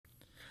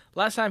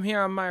Last time here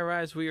on My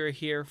Rise, we were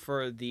here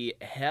for the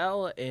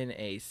Hell in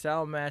a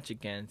Cell match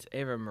against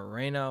Ava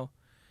Moreno.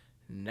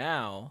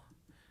 Now,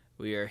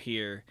 we are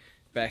here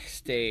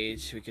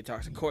backstage. We could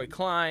talk to Corey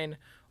Klein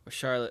or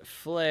Charlotte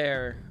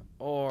Flair,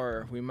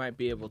 or we might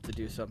be able to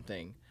do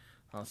something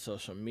on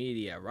social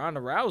media. Ronda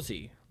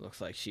Rousey looks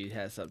like she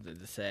has something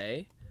to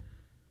say.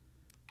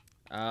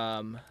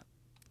 All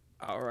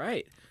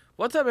right.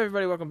 What's up,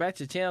 everybody? Welcome back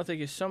to the channel. Thank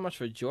you so much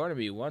for joining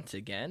me once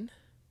again.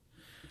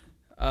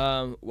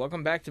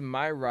 Welcome back to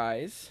My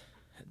Rise,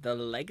 the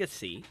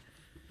Legacy,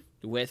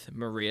 with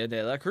Maria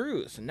de la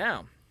Cruz.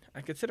 Now,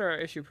 I consider our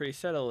issue pretty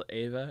settled,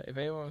 Ava. If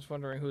anyone was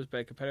wondering who's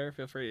bad competitor,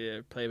 feel free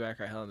to play back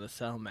our Hell in the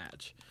Cell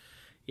match.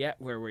 Yeah,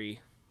 where we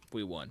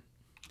won.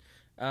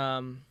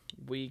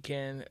 We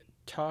can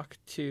talk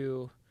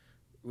to,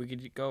 we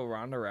could go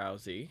Ronda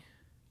Rousey.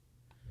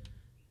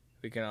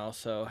 We can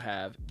also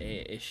have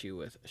an issue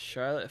with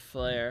Charlotte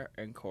Flair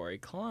and Corey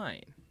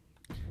Klein.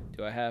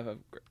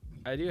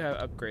 I do have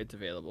upgrades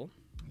available.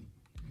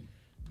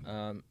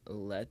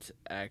 Let's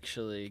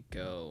actually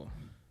go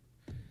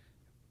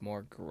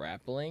more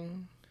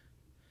grappling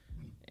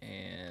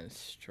and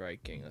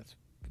striking.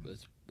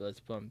 Let's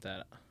bump that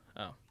up.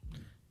 Oh,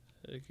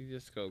 we could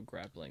just go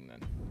grappling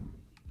then.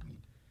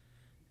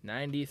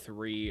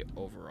 93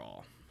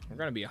 overall. We're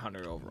gonna be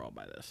 100 overall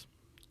by this.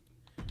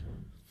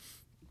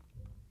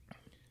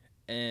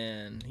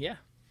 And yeah,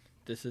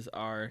 this is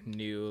our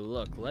new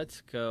look.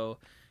 Let's go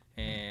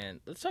and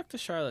let's talk to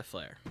Charlotte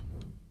Flair.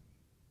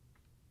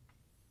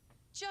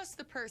 Just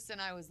the person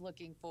I was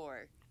looking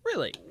for.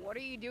 Really? What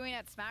are you doing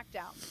at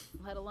SmackDown,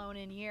 let alone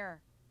in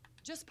here?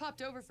 Just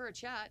popped over for a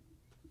chat.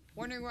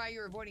 Wondering why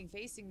you're avoiding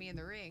facing me in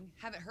the ring.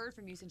 Haven't heard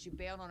from you since you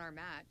bailed on our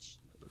match.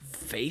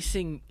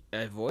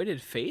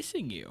 Avoided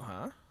facing you,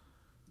 huh?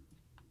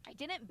 I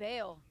didn't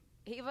bail.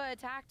 Ava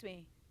attacked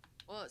me.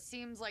 Well, it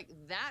seems like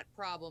that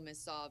problem is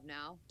solved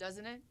now,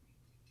 doesn't it?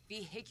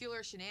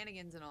 Vehicular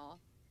shenanigans and all.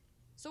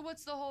 So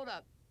what's the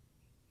holdup?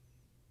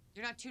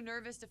 You're not too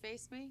nervous to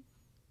face me?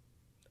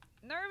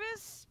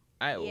 Nervous?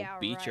 I will Yeah,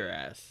 beat your right.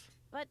 ass.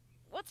 But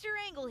what's your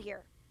angle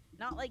here?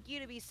 Not like you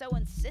to be so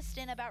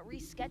insistent about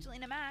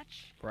rescheduling a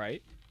match.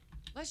 Right?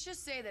 Let's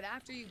just say that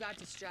after you got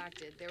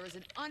distracted, there was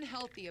an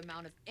unhealthy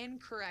amount of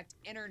incorrect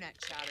internet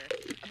chatter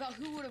about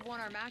who would have won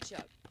our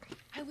matchup.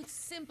 I would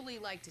simply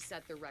like to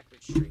set the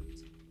record straight.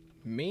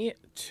 Me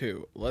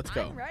too. Let's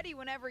go. I'm ready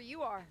whenever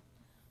you are.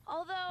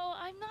 Although,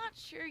 I'm not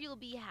sure you'll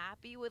be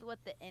happy with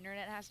what the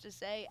internet has to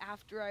say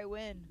after I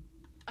win.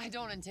 I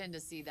don't intend to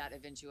see that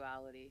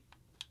eventuality.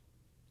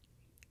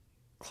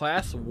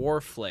 Class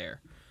War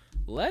Flair.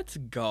 Let's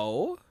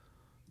go.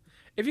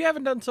 If you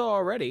haven't done so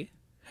already,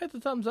 hit the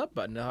thumbs up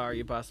button how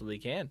you possibly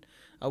can.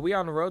 We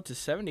on the road to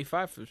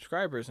 75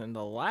 subscribers, and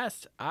the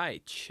last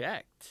I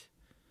checked,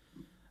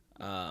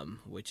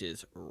 which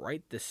is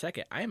right this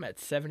second, I am at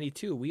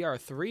 72. We are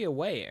 3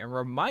 away. And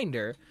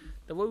reminder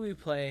that we'll be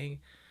playing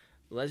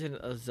Legend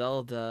of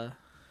Zelda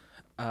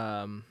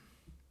Wind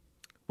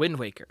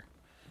Waker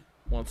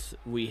once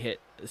we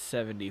hit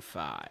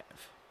 75.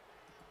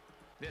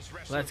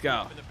 Let's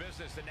go.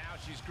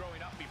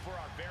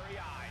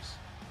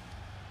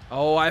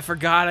 Oh, I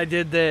forgot I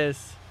did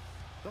this.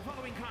 The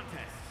following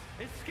contest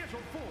is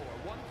scheduled for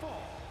one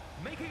fall.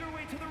 Making her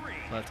way to the ring.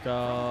 Let's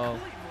go.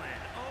 From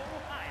Cleveland,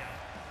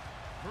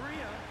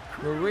 Ohio.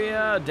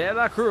 Maria de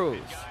la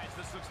Cruz. Guys,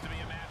 this looks to be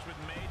a match with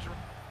major.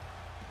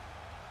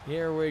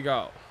 Here we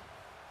go.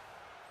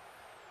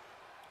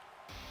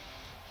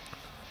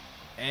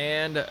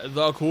 And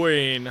the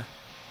Queen,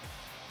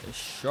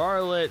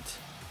 Charlotte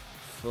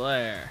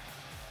Flair.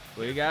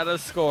 We got a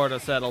score to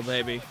settle,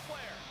 baby.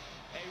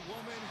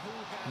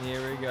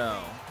 Here we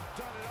go.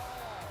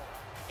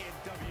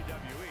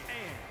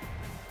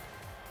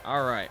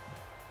 All right.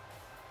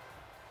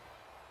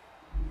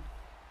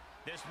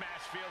 This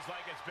match feels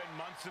like it's been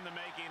months in the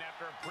making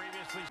after a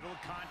previously little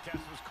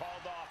contest was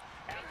called off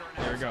after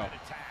an There we go. outside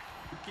attack.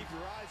 Keep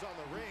your eyes on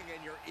the ring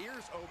and your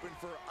ears open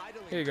for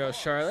idling. Here you go, calls.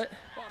 Charlotte.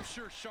 Well, I'm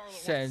sure Charlotte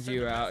wants Send to send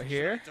you a out message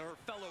here. to her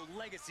fellow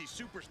legacy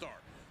superstar.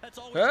 That's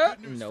always Huh?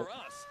 good news Nope. for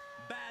us.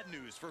 Bad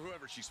news for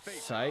whoever she's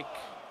facing. Psych.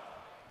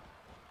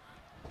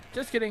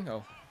 Just kidding.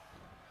 Oh.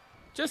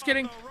 Just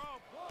kidding.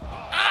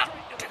 Ah!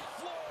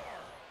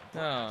 Oh,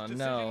 no.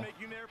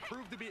 Decision-making there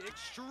proved to be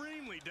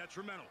extremely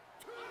detrimental.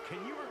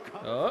 Can you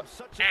recover Oh. from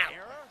such an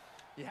error?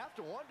 You have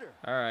to wonder.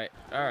 All right,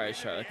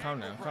 Charlotte. Calm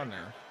down. Calm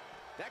down.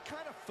 That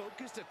kind of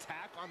focused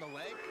attack on the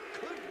leg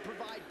could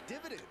provide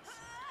dividends.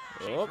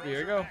 Oh, here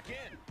we go. Back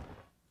in.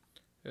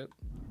 Yep.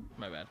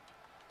 My bad.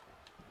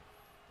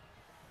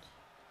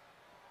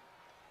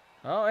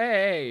 Oh,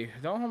 hey,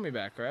 don't hold me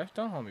back, ref.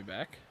 Don't hold me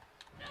back.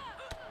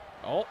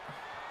 Oh.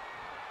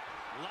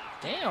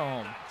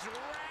 Damn.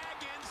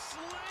 Dragon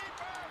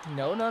sleeper.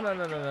 No.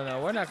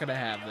 We're not going to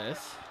have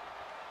this.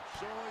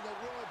 Showing the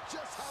world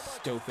just how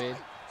much Stupid.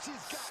 fight she's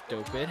got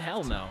Stupid. going on.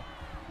 Hell no.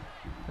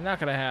 We're not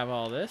going to have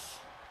all this.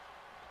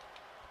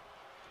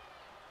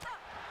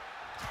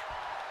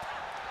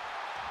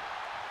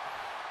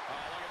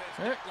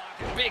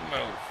 Big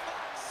move.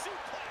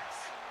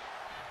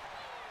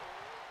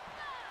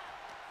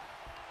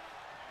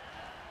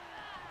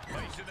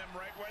 placing them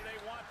right where they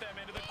want them,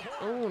 into the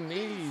corner. Oh,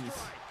 knees.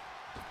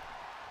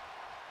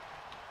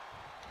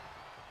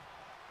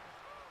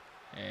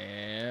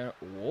 And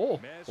whoa,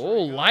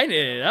 oh,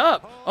 lining it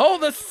up. Oh,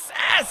 the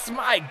sass,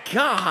 my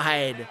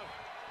God.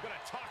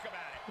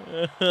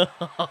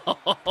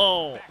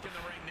 Oh,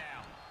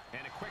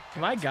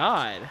 my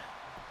God.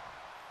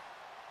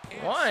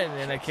 One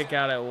and a kick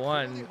out at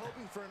one.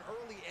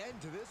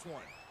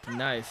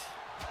 Nice.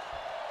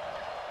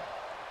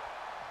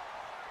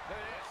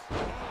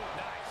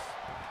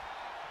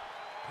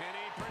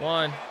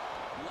 One.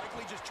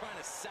 Likely just trying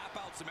to sap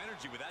out some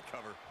energy with that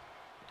cover.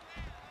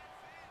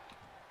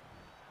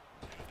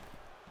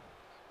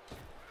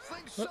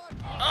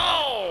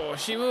 Oh,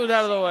 she moved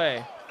out of the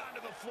way.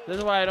 This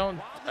is why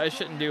I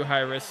shouldn't do high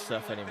risk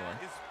stuff anymore.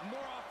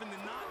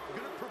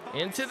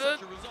 Into the,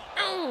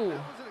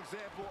 oh,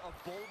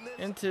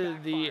 into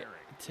the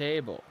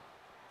table.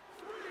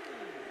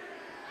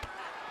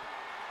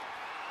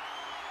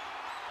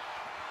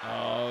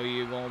 Oh,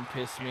 you're gonna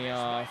piss me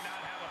off.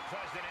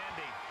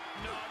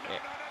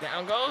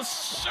 Down goes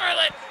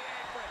Charlotte.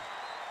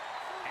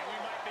 And we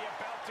might be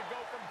about to go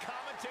from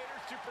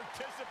commentators to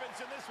participants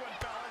in this one,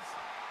 fellas.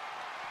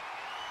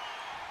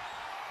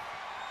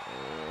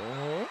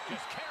 Oh.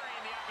 Just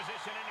carrying the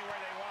opposition anywhere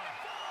they want.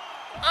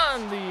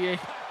 On the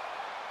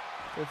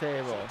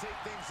table. Take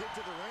things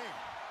into the ring.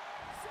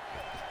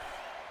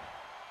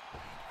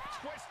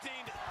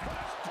 Twisting.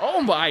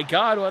 Oh my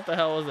God, what the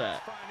hell was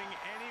that? Finding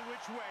any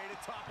which way to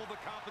topple the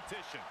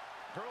competition.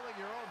 Hurling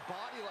your own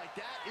body like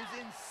that is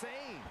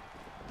insane.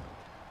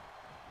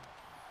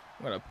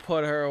 I'm gonna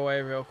put her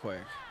away real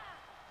quick.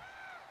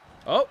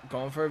 Oh,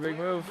 going for a big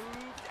move.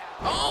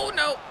 Oh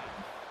no!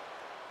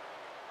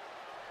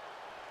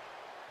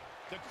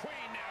 The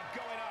Queen now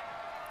going up.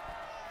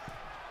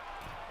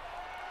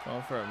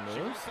 Going for a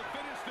move?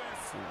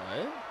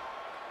 What?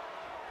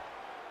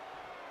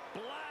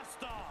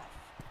 Blast off.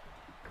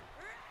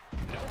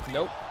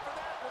 Nope.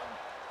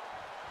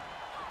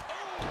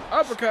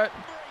 Uppercut.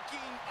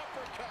 Breaking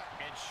uppercut.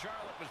 And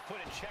Charlotte was put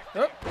in check.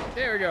 Oh,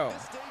 there we go.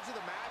 This stage of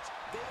the match,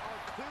 they are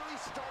clearly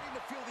starting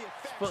to feel the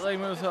effects. Split leg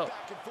moves up.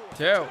 Back and forth.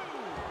 Two.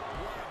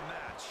 What a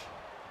match.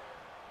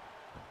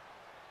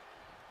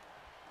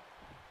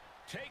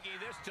 Taking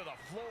this to the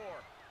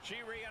floor. She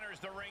re-enters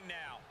the ring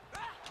now.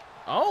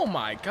 Oh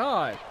my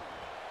God.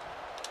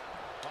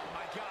 Oh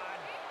my God.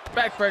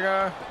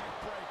 Backbreaker.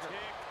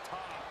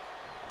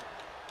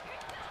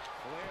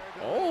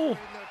 Oh.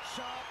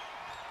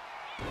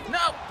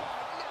 No.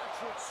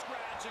 Natural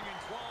scratching and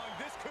clawing.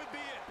 This could be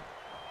it.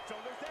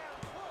 Shoulders down.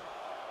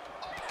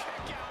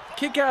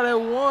 Kick out at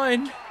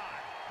one. You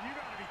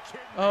gotta be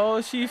kidding me.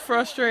 Oh, she's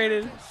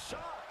frustrated.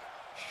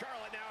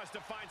 Charlotte now has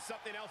to find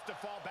something else to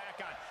fall back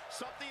on.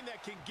 Something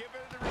that can give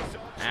her the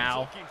results she's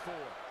Ow. looking for.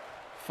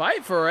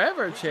 Fight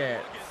forever,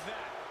 chance.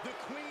 The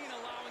Queen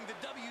allowing the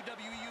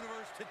WWE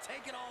universe to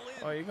take it all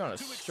in. Oh, you're gonna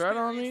to strut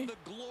on me?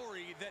 experience the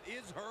glory that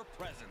is her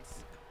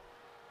presence.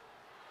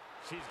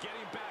 She's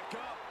getting back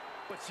up,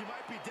 but she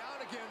might be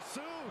down again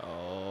soon.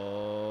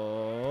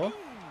 Oh.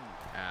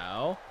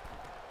 Ow.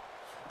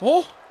 Oh. Oh,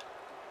 you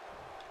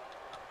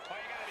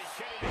gotta be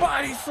kidding me.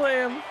 Body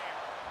slam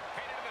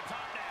Headed to the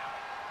top now.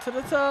 to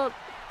the top.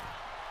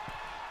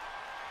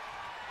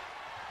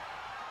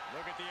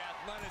 Look at the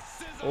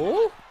athleticism.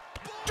 Oh.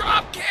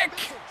 Drop kick.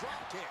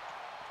 Drop kick.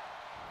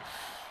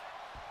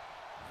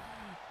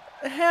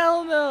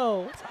 Hell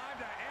no. Time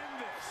to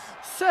end this.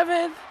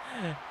 Seventh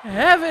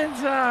heaven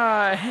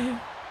time. And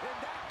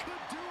that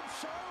could doom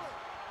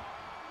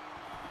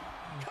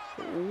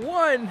Charlotte.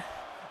 1,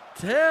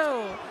 2.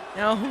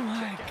 Oh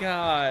my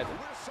God.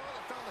 Where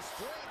Charlotte found the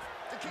strength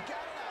to kick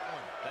out of that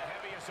one. The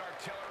heaviest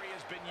artillery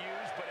has been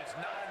used, but it's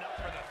not enough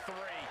for the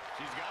three.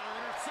 She's got her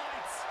in her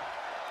sights.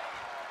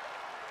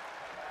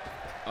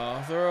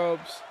 Off the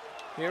ropes.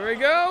 Here we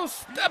go.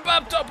 Step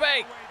up, Tope.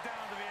 Way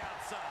down to the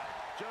outside.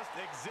 Just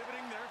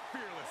exhibiting their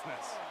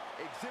fearlessness.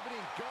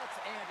 Exhibiting guts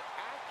and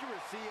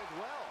accuracy as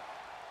well.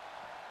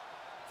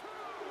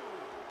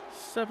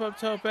 Step up,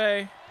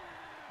 Tope.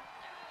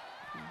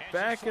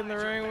 Back in the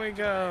ring we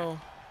go.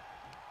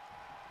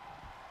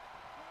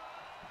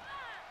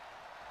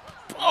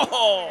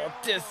 Oh,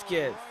 discus.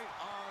 Right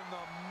on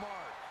the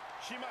mark.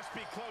 She must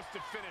be close to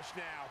finish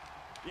now.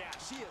 Yeah,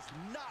 she is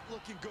not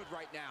looking good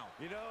right now.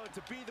 You know,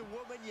 to be the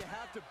woman, you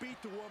have to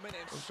beat the woman,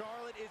 and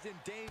Charlotte is in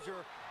danger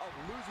of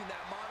losing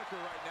that moniker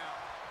right now.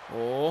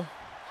 Oh.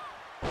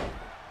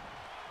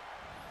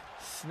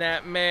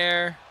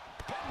 Snapmare.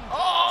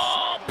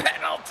 Oh,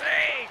 penalty.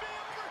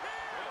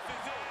 This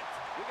is it.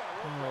 We gotta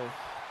work.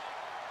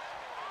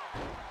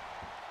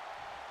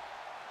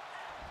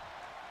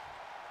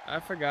 Oh. I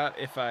forgot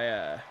if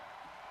I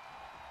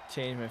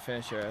changed my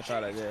finisher. I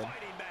thought I did.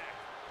 Fighting back.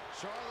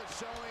 Charlotte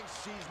showing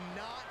she's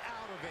not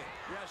out of it.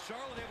 Yeah,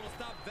 Charlotte able to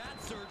stop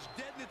that surge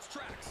dead in its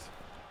tracks.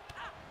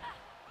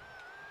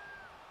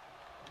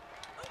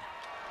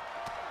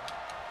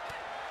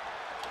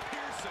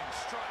 Piercing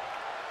strike.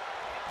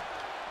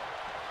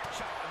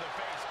 Shot in the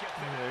face. Gets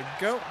the There we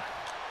go.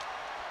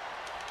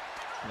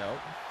 Nope.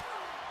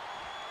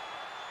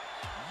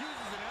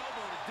 Uses an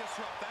elbow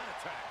disrupt that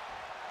attack.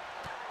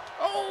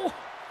 Oh!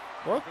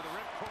 What?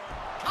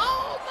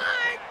 Oh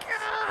my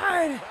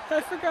God!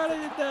 I forgot I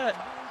did that.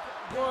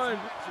 1,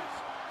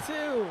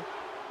 2,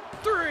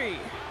 3.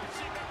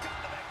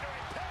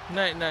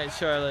 Night, night,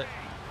 Charlotte.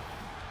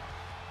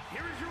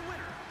 Here is your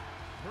winner,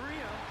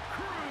 Maria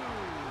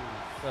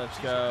Cruz. Let's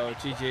go,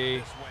 GG.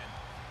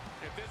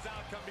 If this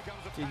outcome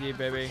becomes a GG, pattern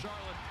baby. for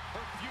Charlotte,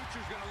 her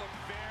future's going to look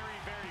very,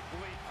 very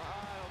bleak.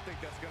 I don't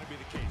think that's going to be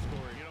the case,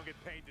 Corey. You don't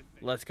get paid to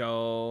think. Let's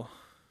go.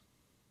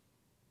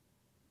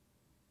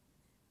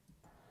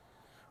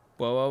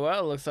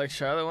 Well, looks like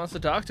Charlotte wants to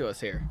talk to us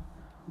here.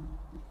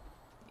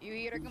 You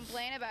here to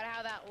complain about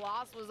how that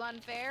loss was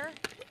unfair?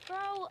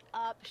 Grow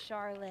up,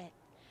 Charlotte.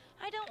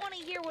 I don't want to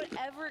hear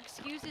whatever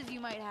excuses you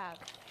might have.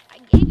 I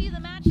gave you the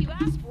match you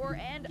asked for,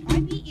 and I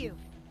beat you.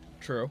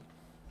 True.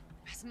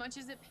 As much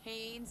as it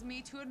pains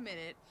me to admit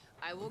it,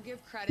 I will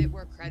give credit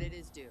where credit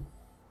is due.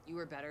 You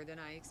were better than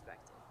I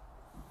expected.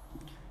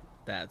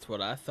 That's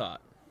what I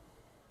thought.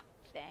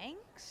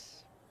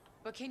 Thanks.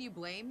 But can you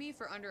blame me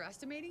for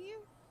underestimating you?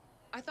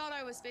 I thought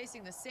I was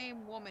facing the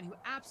same woman who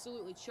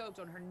absolutely choked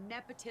on her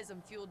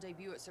nepotism-fueled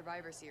debut at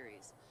Survivor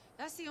Series.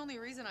 That's the only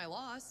reason I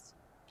lost.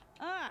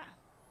 Ah,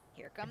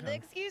 here come the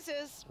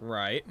excuses.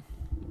 Right.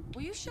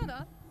 Will you shut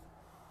up?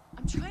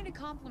 I'm trying to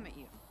compliment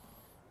you.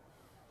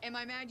 Am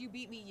I mad you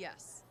beat me?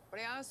 Yes. But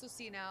I also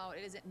see now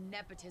it isn't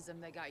nepotism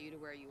that got you to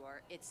where you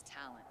are, it's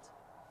talent.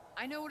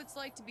 I know what it's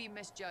like to be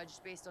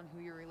misjudged based on who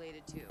you're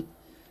related to.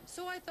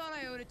 So I thought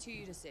I owed it to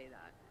you to say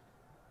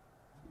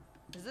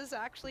that. Is this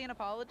actually an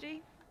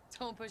apology?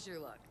 Don't push your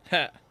luck.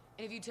 Ha.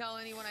 And if you tell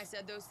anyone I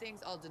said those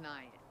things, I'll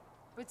deny it.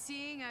 But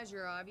seeing as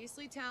you're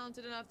obviously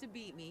talented enough to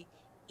beat me,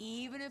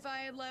 even if I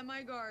had let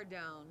my guard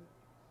down,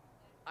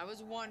 I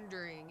was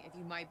wondering if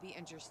you might be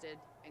interested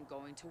in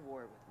going to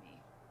war with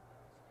me.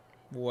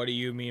 What do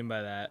you mean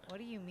by that? What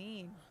do you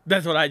mean?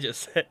 That's what I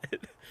just said.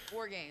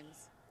 War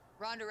games.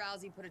 Ronda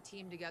Rousey put a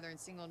team together and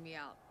singled me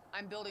out.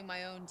 I'm building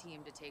my own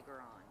team to take her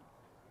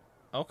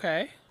on.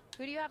 Okay.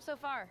 Who do you have so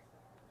far?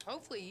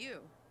 Hopefully you.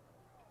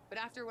 But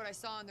after what I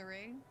saw in the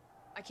ring,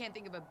 I can't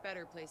think of a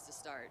better place to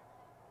start.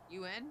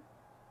 You in?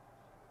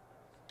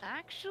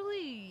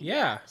 Actually,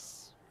 Yeah.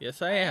 yes.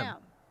 Yes, I am.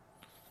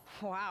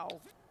 Wow.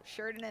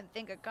 Sure didn't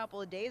think a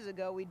couple of days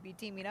ago we'd be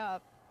teaming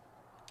up.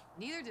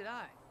 Neither did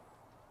I.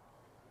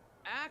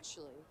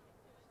 Actually,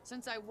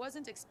 since I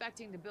wasn't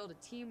expecting to build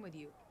a team with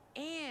you,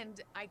 and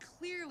I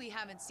clearly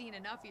haven't seen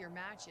enough of your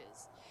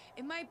matches,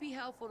 it might be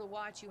helpful to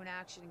watch you in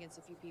action against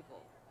a few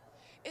people.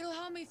 It'll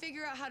help me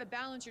figure out how to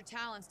balance your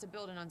talents to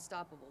build an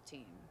unstoppable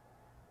team.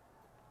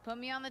 Put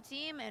me on the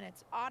team and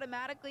it's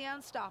automatically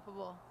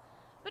unstoppable.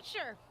 But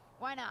sure,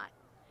 why not?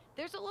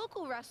 There's a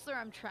local wrestler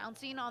I'm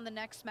trouncing on the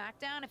next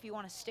SmackDown if you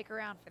want to stick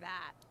around for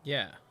that.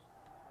 Yeah.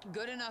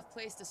 Good enough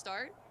place to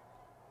start?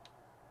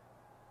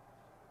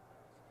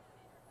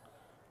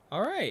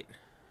 All right.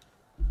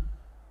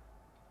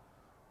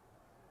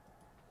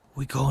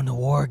 We going to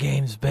War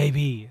Games,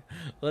 baby.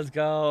 Let's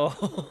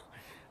go.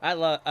 I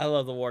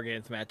love the War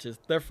Games matches.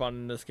 They're fun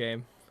in this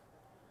game.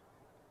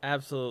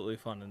 Absolutely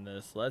fun in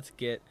this. Let's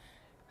get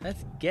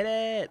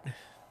it.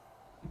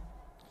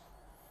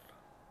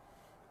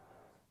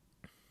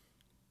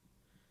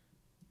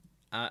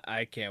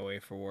 I can't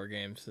wait for War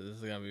Games. This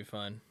is gonna be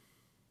fun.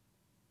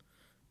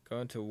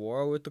 Going to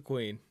war with the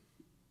Queen.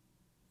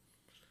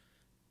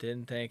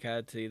 Didn't think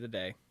I'd see the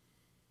day.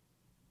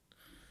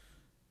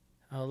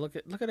 Oh, look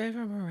at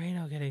Ava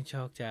Moreno getting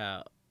choked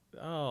out.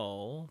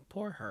 Oh,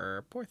 poor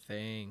her. Poor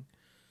thing.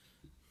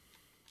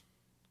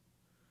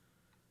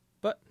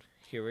 But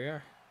here we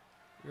are.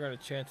 We're going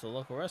to chance a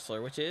local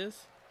wrestler, which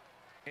is...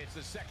 It's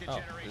the second Oh,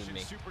 generation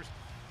me. super.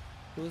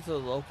 Who's the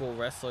local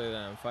wrestler that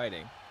I'm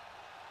fighting?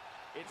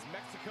 It's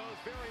Mexico's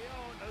very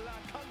own La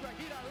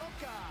Congrejita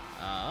Loca.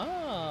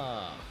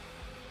 Ah.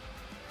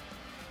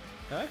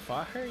 Have I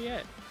fought her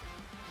yet?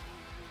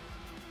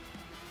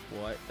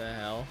 What the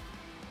hell?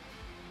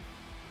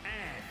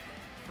 And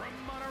from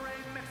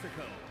Monterrey,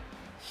 Mexico.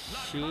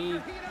 She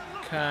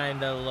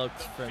kind of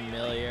looks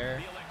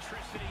familiar. The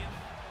electricity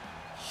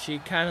and She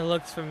kind of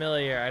looks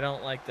familiar. I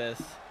don't like this.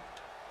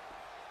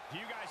 do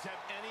you guys have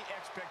any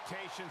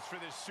expectations for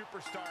this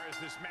superstar as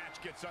this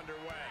match gets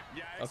underway?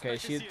 Yeah, I Okay,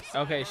 expect to she's- see a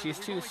side okay, of her she's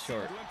that too we've only seen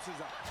short. glimpses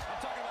of.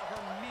 I'm talking about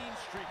her mean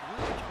streak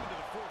really coming to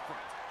the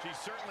forefront. She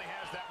certainly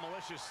has that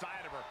malicious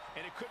side of her,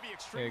 and it could be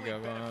extremely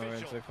go, going over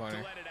beneficial into the corner.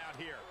 to let it out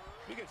here.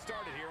 We get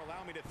started here.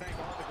 Allow me to thank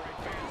all the great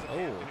fans of Oh.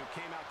 Hampton who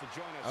came out to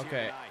join us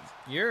Okay,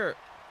 here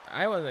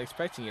tonight. I wasn't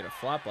expecting you to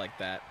flop like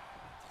that.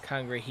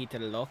 Congrejita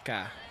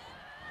Loca.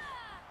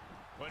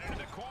 Put into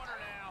the corner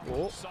now.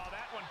 Oh. Saw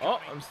that one Oh,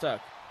 coming. I'm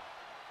stuck.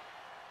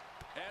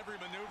 Every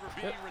maneuver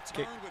being Yep,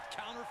 returned kick. with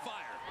counter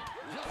fire.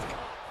 Just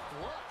caught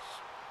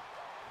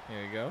flush.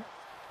 Here we go.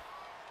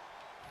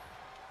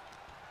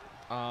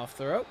 Off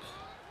the ropes.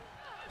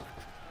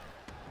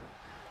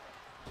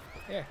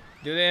 Here,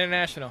 do the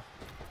international.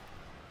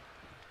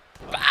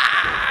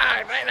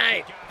 Ah,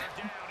 night. Got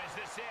her down. Is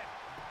this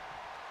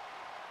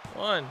it?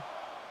 1,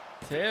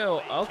 2.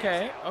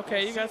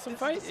 Okay, you got some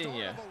fight in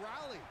you. Start of a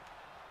rally.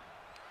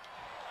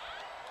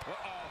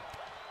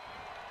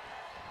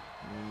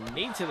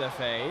 Knee to the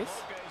face.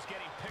 LaLoca is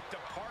getting picked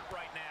apart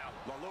right now.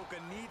 LaLoca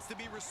needs to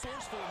be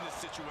resourceful in this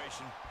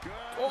situation. Good.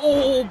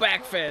 Oh,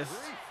 back fist.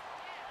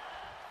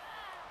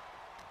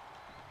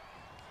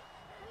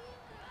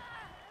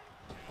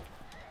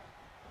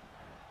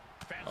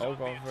 Oh,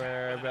 go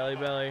for belly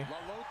belly.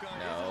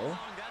 No.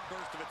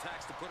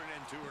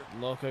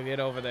 Loca, get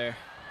over there.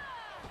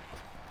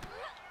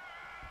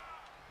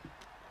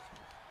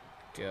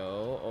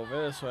 Go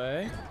over this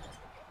way.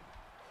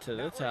 To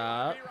the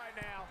top.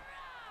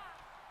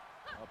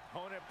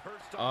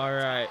 All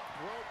right.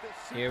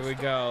 Here we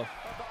go.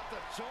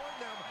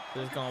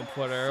 Just gonna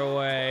put her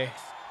away.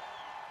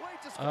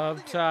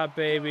 Up top,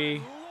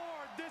 baby.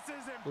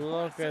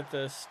 Look at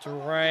the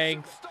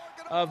strength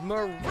of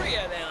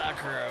Maria de la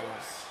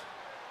Cruz.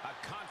 A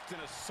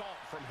constant assault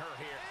from her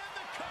here.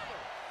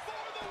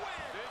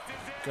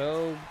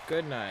 Go,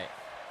 good night.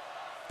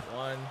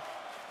 1,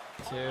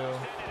 2.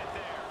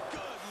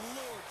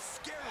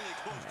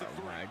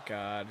 Oh my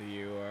God,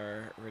 you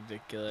are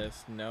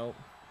ridiculous. Nope.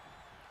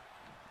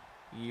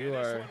 You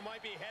are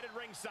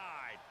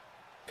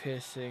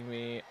pissing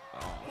me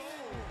off.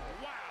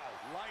 Wow,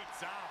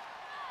 lights out.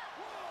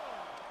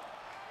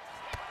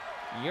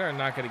 You are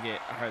not going to get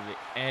hardly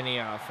any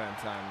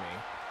offense on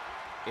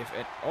me. If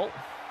it, oh.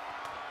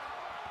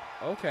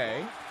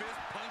 Okay. Fist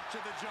punch to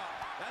the jaw.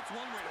 That's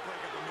one way to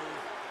break up a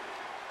move.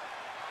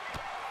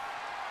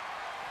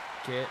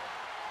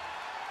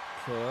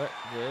 Put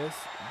this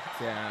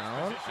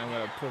down. I'm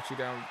going to put you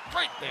down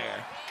right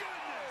there.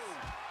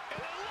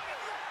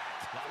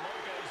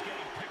 LaLoca is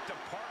getting picked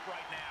apart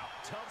right now.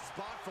 Tough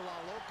spot for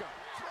LaLoca.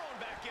 Thrown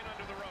back in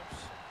under the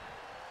ropes.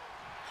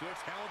 She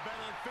looks hell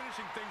bent on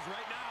finishing things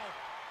right now.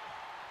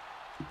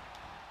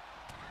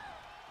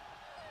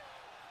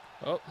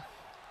 Oh.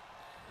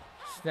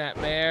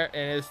 Snapmare,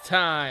 and it's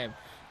time.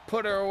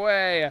 Put her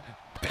away.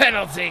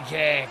 Penalty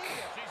kick.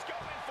 She's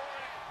going for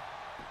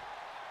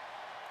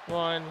it.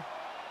 1,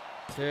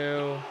 2. How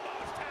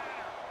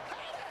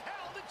the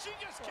hell did she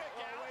just kick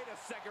out? Wait a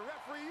second,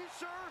 referee, you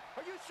sure?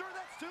 Are you sure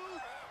that's two?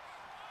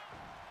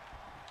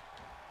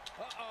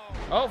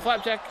 Oh,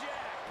 flapjack. Way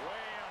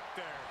up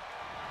there.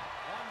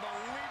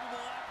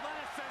 Unbelievable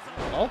athleticism.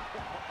 Oh.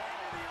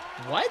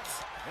 What?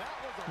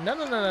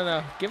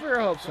 No. Give her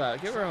a hope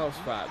spot. Give her a hope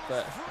spot.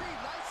 But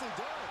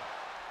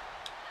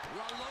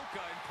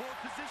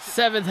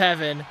seventh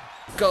heaven,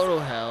 go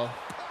to hell.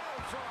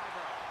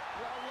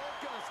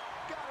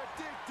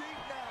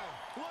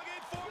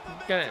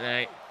 Good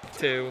night.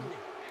 2,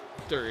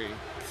 3.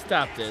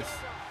 Stop this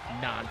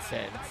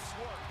nonsense.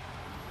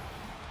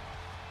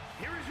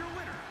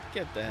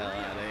 Get the hell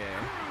out of here.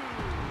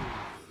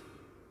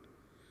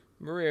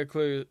 Maria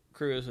Cruz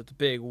with the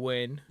big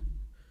win.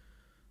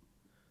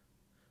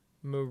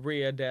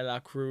 Maria de la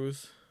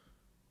Cruz.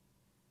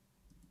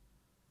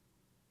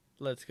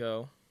 Let's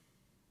go.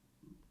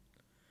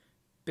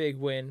 Big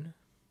win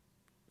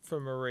for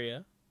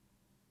Maria.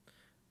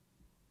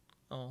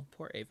 Oh,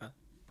 poor Ava.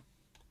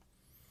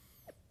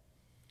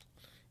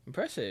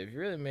 Impressive. You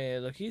really made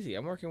it look easy.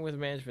 I'm working with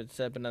management to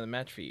set up another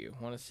match for you.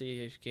 Want to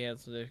see if you can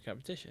cancel the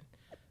competition.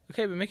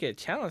 Okay, but make it a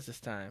challenge this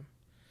time.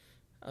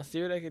 I'll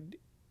see what I can do.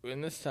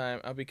 And this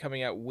time, I'll be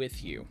coming out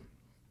with you.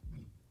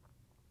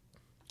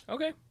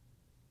 Okay.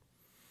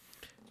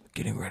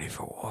 Getting ready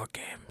for war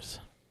games.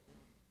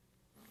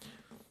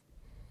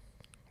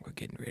 We're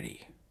getting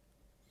ready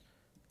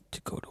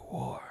to go to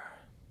war.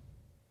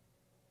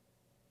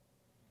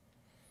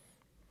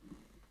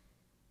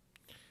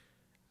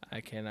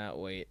 I cannot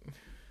wait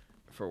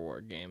for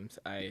war games.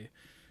 I'm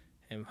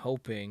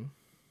hoping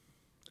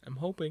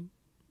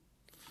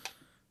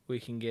we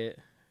can get,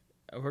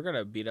 we're going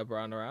to beat up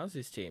Ronda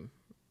Rousey's team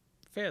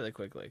fairly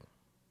quickly.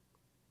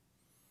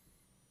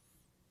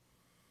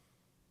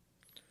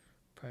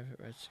 Private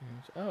dressing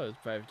rooms. Oh, it's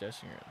private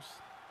dressing rooms.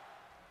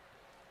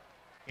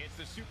 It's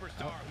the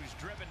superstar who's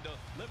driven to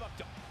live up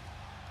to.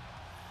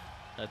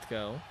 Let's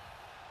go.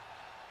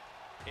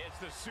 It's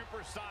the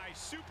supersized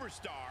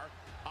superstar,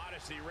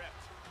 Odyssey Rift.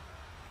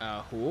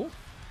 Who?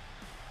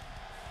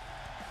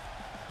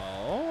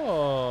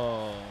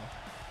 Oh.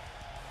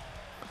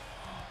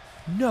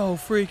 No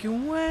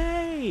freaking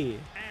way.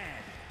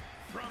 And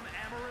from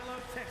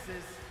Amarillo,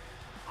 Texas,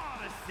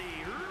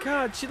 Odyssey Rift.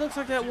 God, she looks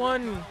like that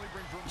one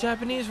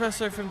Japanese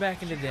wrestler from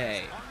back in the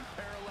day.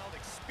 Unparalleled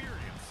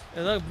experience.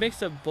 It looked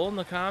mixed up Bull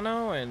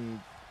Nakano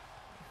and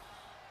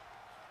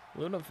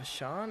Luna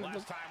Vachon.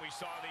 Last time we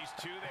saw these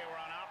two, they were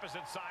on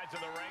opposite sides of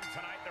the ring.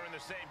 Tonight, they're in the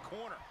same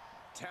corner.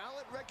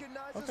 Talent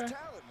recognizes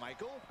talent,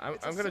 Michael.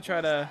 I'm gonna try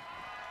to.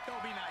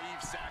 Don't be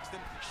naive, Saxton.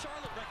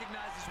 Charlotte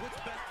recognizes what's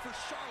best for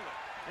Charlotte,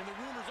 and the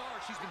rumors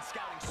are she's been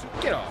scouting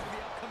superstars for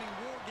the upcoming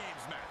War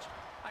Games match.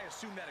 I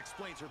assume that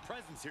explains her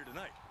presence here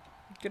tonight.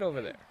 Get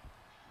over there.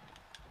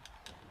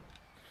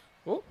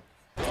 Oh,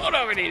 hold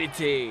over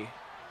DDT.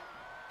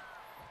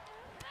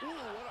 Ooh,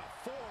 what a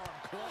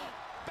forearm club.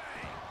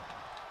 Bang.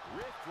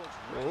 Rift was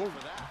ready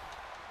for that.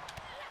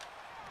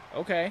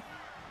 Okay.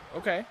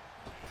 Okay.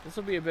 This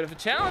will be a bit of a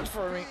challenge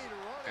for me.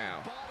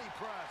 Ow.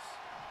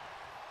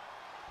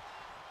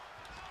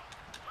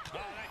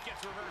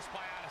 gets reversed by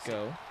Odyssey.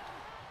 Go.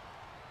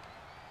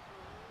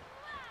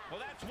 Well,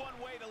 that's one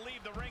way to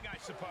leave the ring, I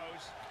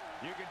suppose.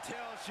 You can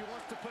tell she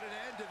wants to put an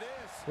end to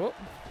this. Whoop.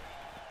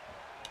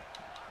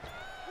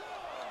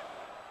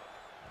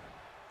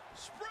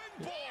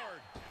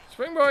 Springboard!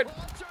 Springboard.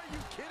 Punch, are you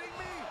kidding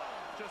me?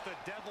 Just a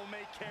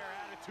devil-may-care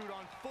attitude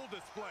on full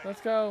display.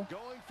 Let's go.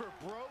 Going for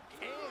broke,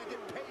 and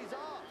it pays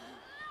off.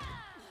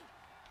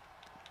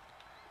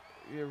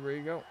 Here we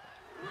go.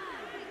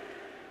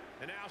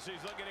 And now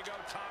she's looking to go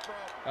top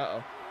rope.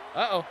 Uh-oh.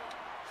 Uh-oh.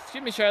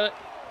 Excuse me, Charlotte.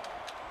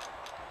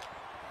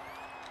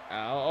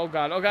 Oh,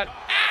 God. Oh, God.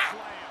 Ah!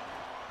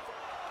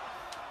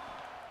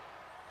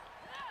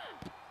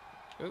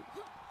 Oop.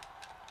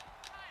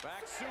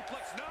 Back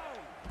suplex, no.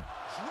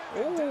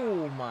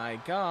 Oh, my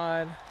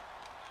God.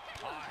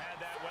 Oh, had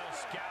that well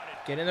scouted.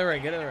 Get in the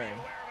ring. Get in the ring.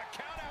 Aware of a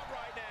count out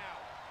right now.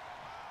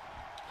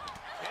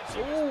 And she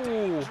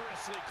Ooh. was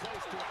dangerously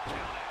close to a count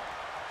out.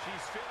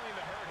 She's feeling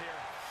the hurt here.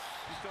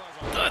 She still has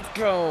a lot Let's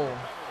go.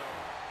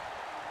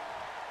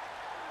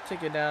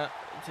 Take it down.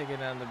 Take it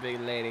down, the big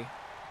lady.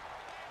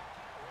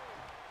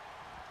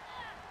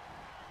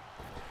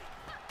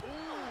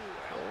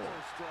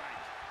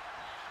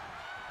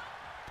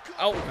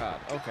 Oh, God.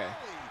 Okay.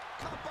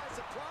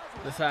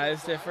 The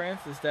size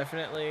difference is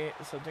definitely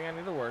something I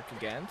need to work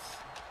against.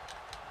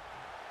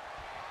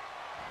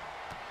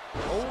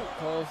 Oh,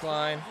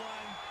 clothesline.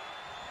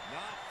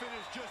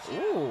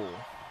 Ooh.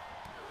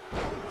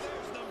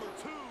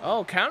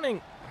 Oh,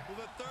 counting.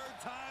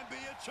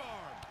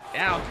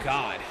 Oh,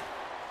 God.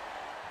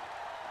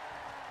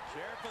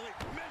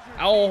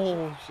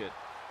 Oh, shit.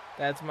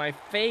 That's my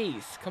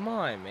face. Come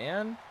on,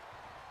 man.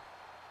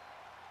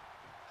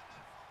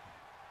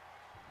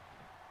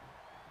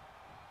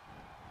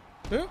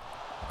 Huh?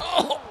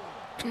 Oh!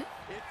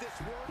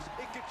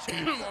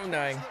 I'm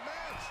dying.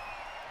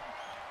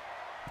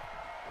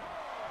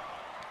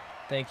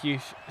 Thank you,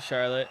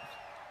 Charlotte.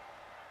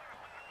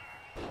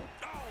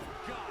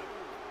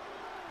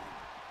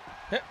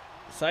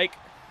 Psych.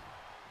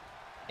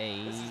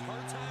 Hey.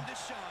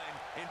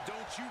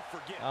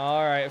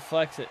 All right,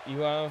 flex it. You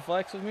want to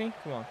flex with me?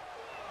 Come on.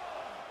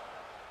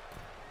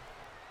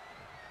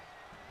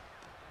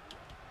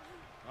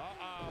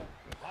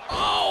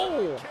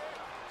 Oh!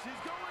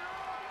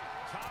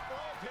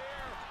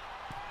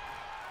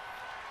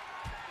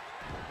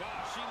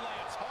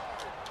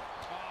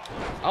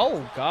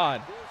 Oh,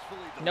 God.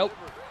 Nope.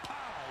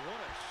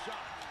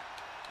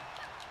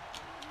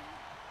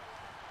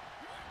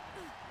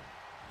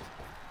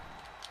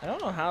 I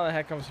don't know how the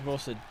heck I'm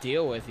supposed to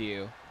deal with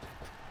you.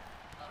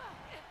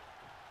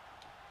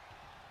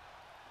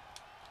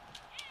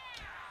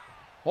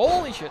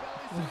 Holy shit.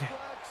 Okay.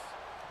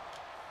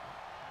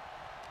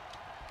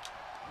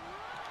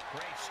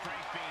 great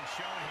strength being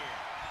shown here.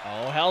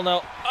 Oh, hell no.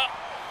 This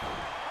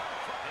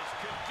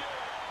could do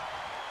it.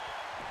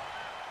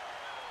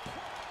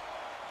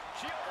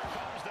 She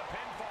overcomes the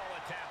pinfall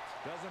attempt.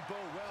 Doesn't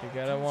bode well. You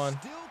got a one.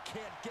 Still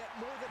can't get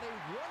more than a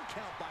 1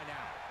 count by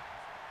now.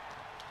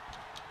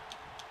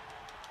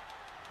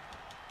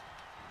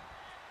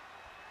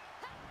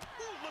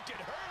 Ooh, look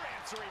at her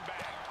answering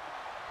back.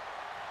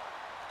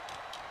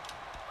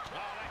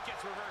 Oh, that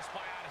gets reversed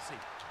by Odyssey.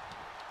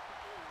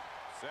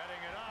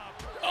 Setting it up.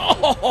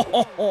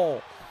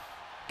 Oh,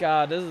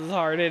 God, this is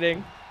hard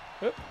hitting.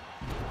 Oop.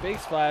 Big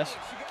splash.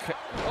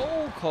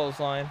 Oh,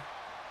 clothesline.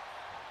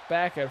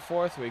 Back and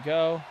forth we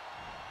go.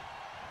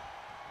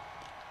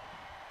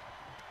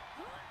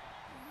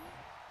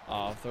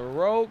 Off the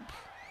rope.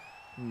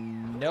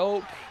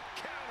 Nope.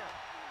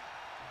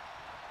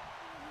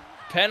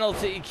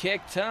 Penalty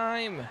kick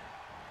time.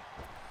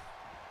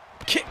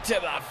 Kick to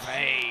the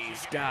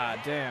face.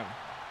 God damn.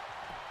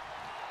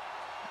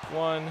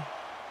 1,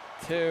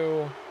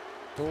 2,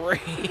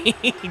 3.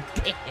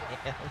 Damn.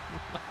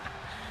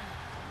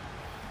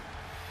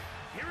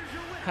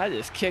 I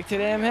just kicked the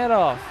damn head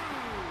off.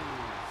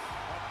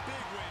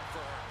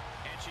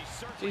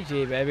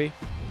 GG, baby.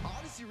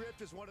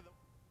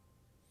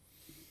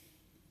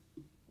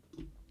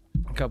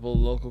 A couple of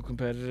local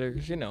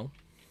competitors, you know,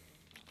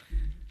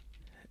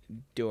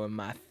 doing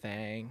my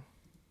thing.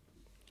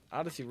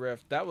 Odyssey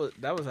Rift, that was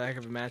a heck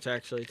of a match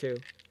actually too.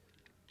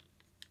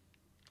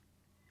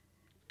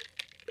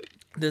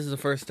 This is the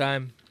first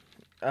time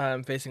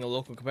I'm facing a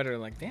local competitor.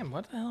 Like, damn,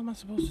 what the hell am I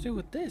supposed to do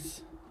with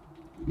this?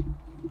 All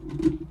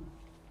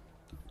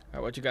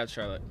right, what you got,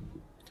 Charlotte?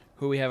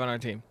 Who we have on our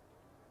team?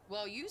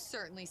 Well, you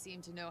certainly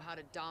seem to know how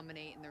to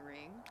dominate in the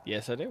ring.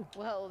 Yes, I do.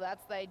 Well,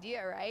 that's the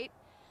idea, right?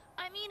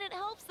 I mean, it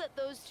helps that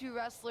those two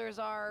wrestlers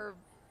are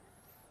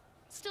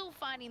still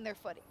finding their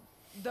footing,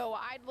 though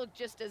I'd look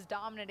just as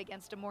dominant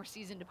against a more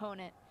seasoned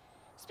opponent.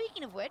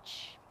 Speaking of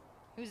which,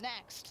 who's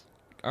next?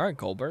 All right,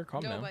 Goldberg,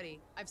 calm down. Nobody.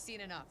 I've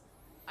seen enough.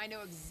 I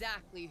know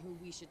exactly who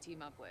we should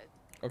team up with.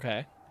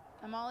 Okay.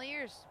 I'm all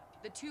ears.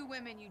 The 2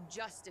 women you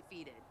just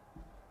defeated.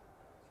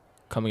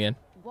 Come again.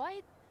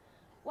 What?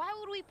 Why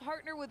would we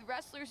partner with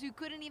wrestlers who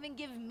couldn't even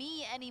give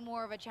me any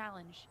more of a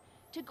challenge?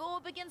 To go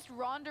up against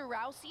Ronda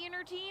Rousey and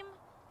her team?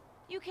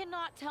 You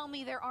cannot tell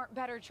me there aren't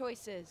better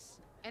choices.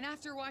 And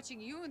after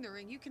watching you in the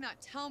ring, you cannot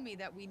tell me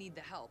that we need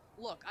the help.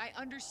 Look, I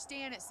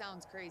understand it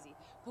sounds crazy,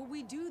 but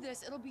we do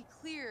this, it'll be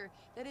clear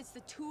that it's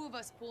the two of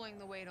us pulling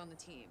the weight on the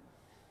team.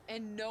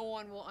 And no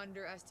one will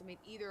underestimate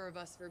either of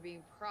us for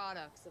being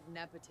products of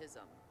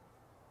nepotism.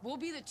 We'll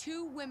be the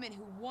two women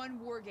who won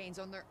War Games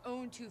on their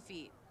own 2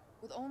 feet,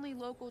 with only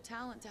local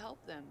talent to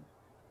help them.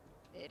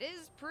 It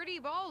is pretty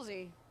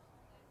ballsy.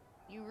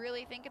 You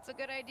really think it's a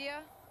good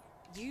idea?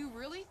 Do you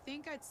really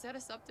think I'd set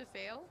us up to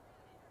fail?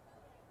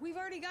 We've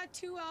already got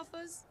 2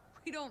 alphas.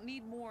 We don't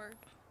need more.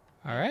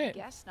 All right.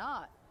 Guess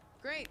not.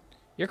 Great.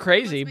 You're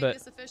crazy, Let's but make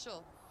this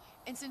official.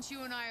 And since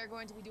you and I are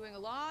going to be doing a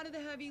lot of the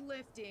heavy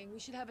lifting, we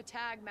should have a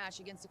tag match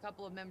against a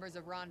couple of members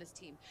of Rhonda's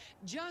team,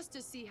 just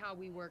to see how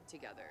we work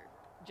together.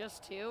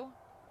 Just 2?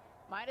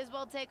 Might as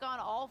well take on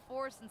all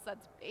 4 since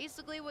that's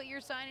basically what you're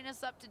signing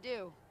us up to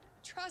do.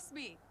 Trust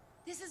me,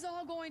 this is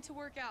all going to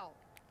work out.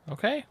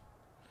 okay.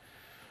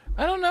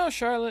 I don't know,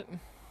 Charlotte.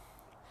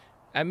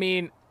 I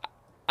mean,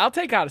 I'll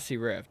take Odyssey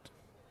Rift.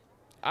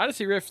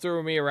 Odyssey Rift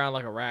threw me around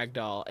like a rag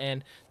doll,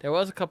 and there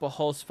was a couple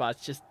hold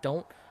spots. Just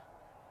don't,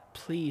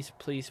 please,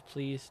 please,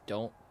 please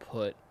don't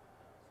put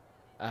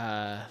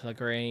La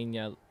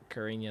Carina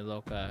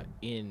Loca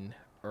in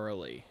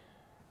early.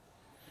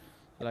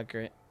 La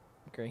Granjita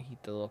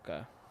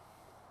Loca.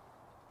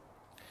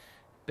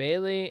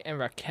 Bailey and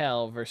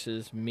Raquel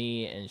versus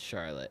me and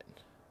Charlotte.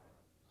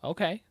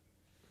 Okay.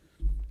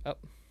 Oh,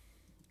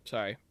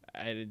 sorry.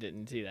 I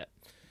didn't see that.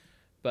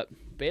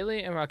 But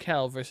Bailey and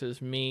Raquel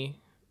versus me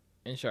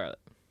and Charlotte.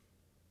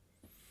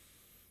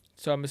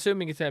 So I'm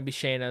assuming it's going to be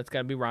Shayna. It's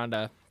going to be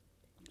Ronda.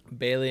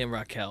 Bailey and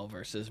Raquel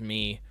versus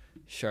me,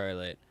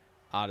 Charlotte,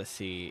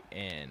 Odyssey,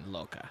 and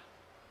Loca.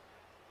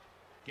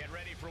 Get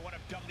ready for one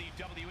of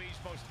WWE's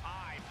most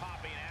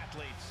eye-popping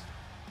athletes.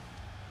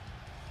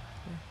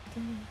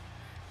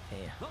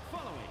 Yeah. The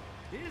following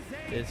is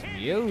a This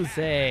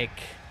music.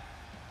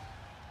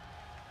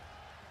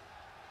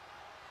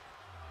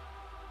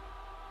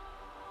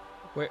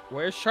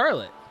 Where's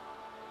Charlotte?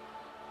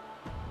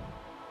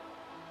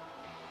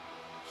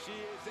 She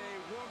is a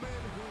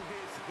woman who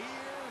is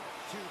here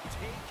to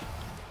take.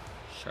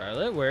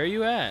 Charlotte, where are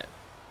you at?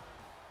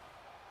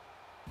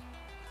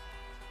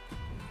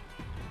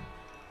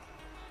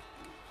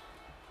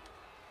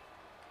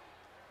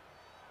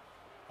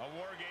 A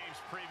War Games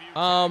preview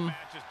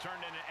match has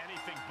turned into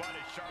anything but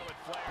as Charlotte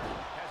Flair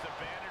has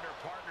abandoned her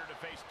partner to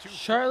face 2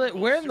 Charlotte,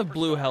 where in the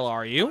blue hell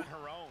are you? on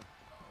her own.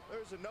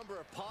 There's a number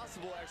of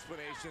possible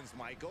explanations,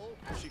 Michael.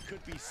 She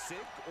could be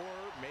sick or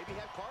maybe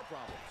had car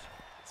problems.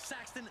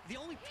 Saxton, the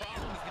only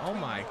problem is Oh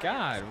my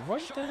God, what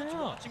the Charlotte's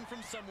hell? watching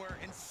from somewhere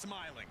and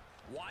smiling.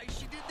 Why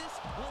she did this,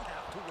 we'll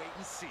have to wait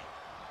and see.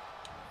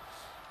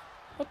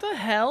 What the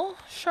hell?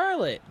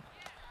 Charlotte.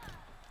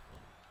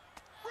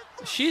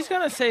 She's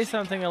gonna say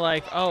something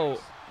like,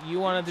 oh, you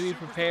wanted to be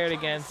prepared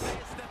against,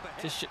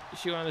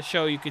 she wanted to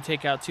show you could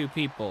take out 2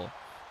 people.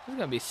 This is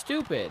gonna be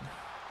stupid.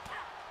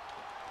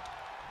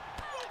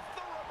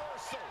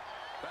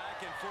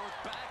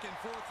 Back and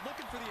forth,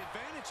 looking for the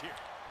advantage here.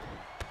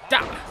 Da!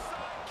 And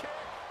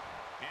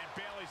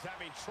Bailey's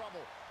having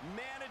trouble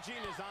managing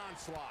his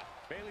onslaught.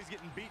 Bailey's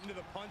getting beaten to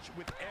the punch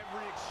with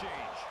every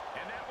exchange.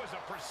 And that was a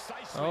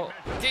precisely Oh,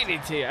 measured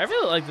DDT. I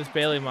really like this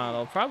Bailey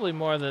model. Probably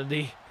more than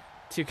the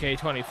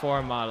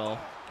 2K24 model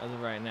as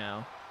of right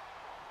now.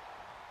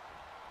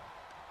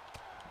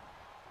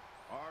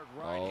 Hard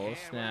right Oh, hand,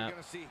 snap. what are we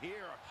gonna see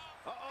here?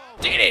 Uh-oh.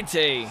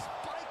 DDT!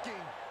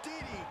 Spiking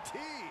DDT.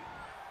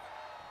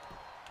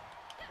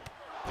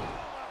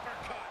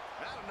 Uppercut.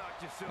 That'll knock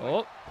you silly.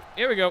 Oh,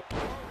 here we go.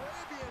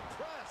 Arabian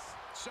press.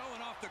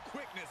 Showing off the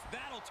quickness.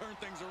 That'll turn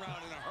things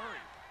around in a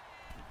hurry.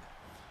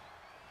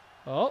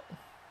 Oh.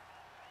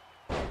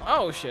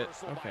 Oh, shit.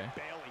 Reversal by Okay.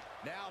 Bailey.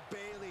 Now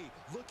Bailey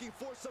looking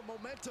for some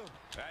momentum.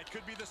 That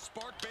could be the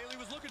spark Bailey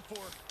was looking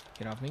for.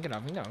 Get off me, get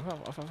off me, get off.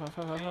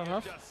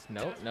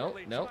 No, no,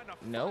 no,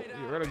 no.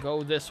 You're gonna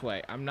go this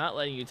way. I'm not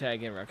letting you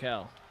tag in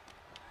Raquel.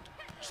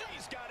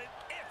 She's got an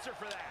answer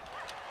for that.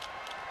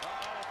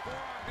 Forearm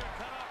gonna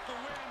cut off the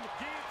wind.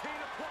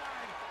 Guillotine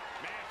applied.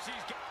 Man,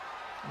 she's got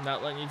I'm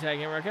not letting you tag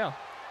in Raquel.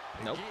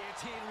 Nope.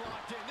 Guillotine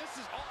locked in. This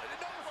is all.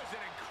 that was an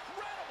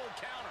incredible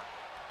counter.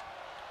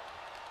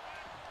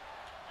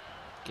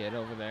 Get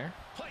over there.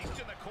 Placed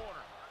in the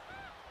corner.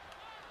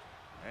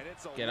 And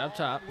it's a Get up long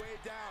top. way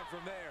down from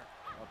there.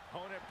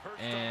 Opponent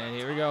perched And on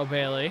here the we go, top.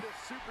 Bailey. The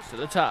superstar To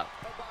the top.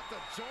 About to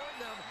join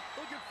them,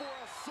 looking for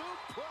a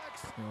suplex.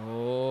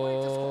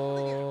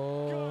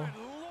 Oh. Good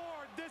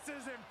Lord, this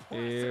is impressive.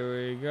 Here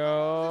we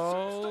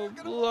go.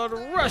 Blood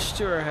rush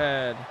to her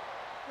head.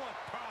 What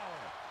power.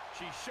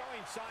 She's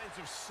showing signs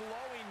of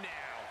slowing now.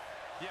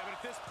 Yeah, but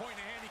at this point in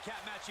a handicap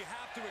match, you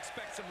have to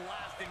expect some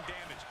lasting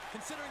damage.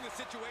 Considering the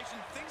situation,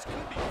 things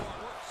could be far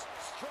worse.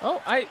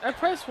 Oh, I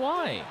pressed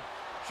Y.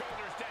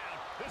 Shoulders down.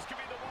 This could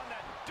be the one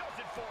that does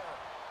it for her.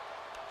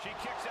 She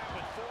kicks out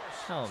with force.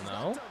 Hell She's no.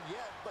 not done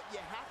yet, but you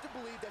have to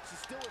believe that she's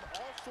still in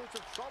all sorts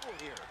of trouble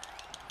here.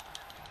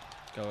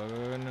 Go,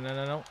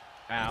 no.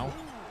 Ow. Ooh,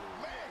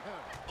 man.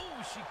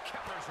 Ooh, she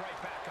counters right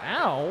back.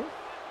 Ow.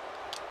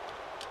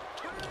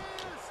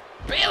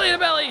 Bailey the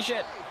belly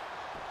shit.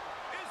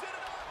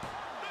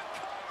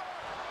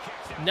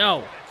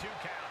 No.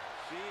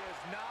 She is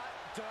not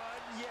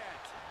done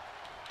yet.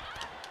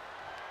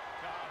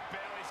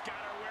 Bailey's got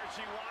her where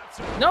she wants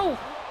her. No.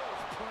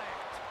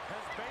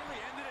 Has Bailey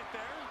ended it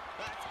there?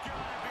 That's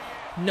gotta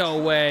be it. No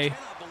way.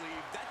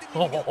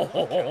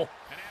 Oh.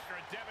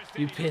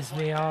 You pissed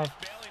me off.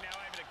 Bailey now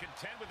having to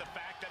contend with the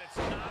fact that it's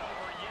not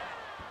over yet.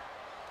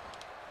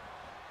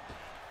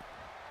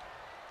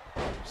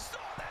 Saw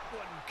that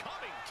one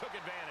coming, took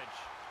advantage.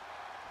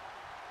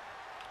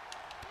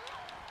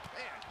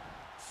 Man,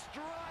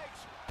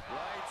 strikes,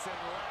 rights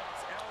and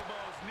lefts,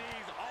 elbows,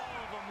 knees, all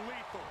of them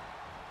lethal.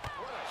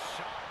 What a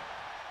shot.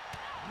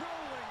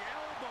 Rolling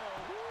elbow.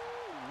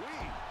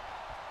 Woo-wee.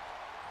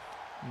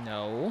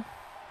 No.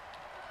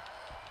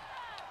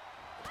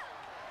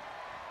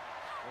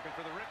 Looking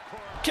for the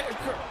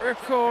ripcord.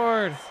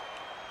 Record.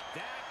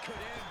 That could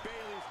end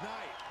Bailey's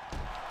night.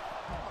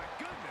 Oh my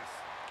goodness.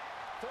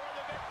 For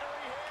the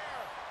victory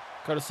here.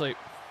 Go to sleep.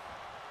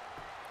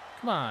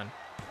 Come on.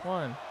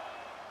 1,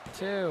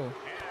 2. And a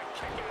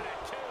kick out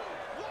at 2.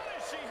 What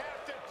does she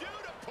have to do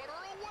to put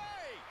her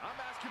away? I'm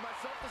asking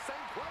myself the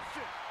same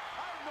question.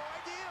 I have no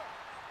idea.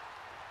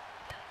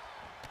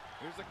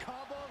 Here's a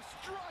combo of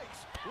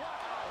strikes.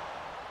 Wow.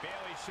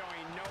 Bailey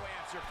showing no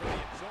answer for the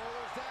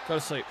shoulders down. Go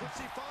to sleep. Could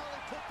she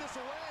finally put this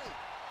away?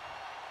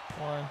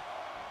 1.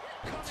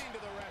 Coming to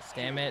the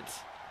rescue. Damn it.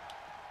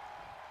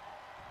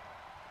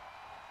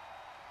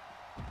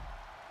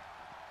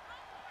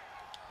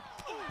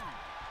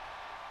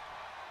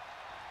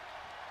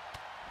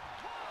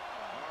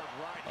 Hard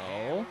right Oh.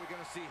 hand. What are we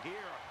going to see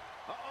here?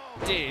 Uh-oh.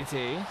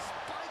 DDT.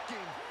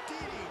 Spiking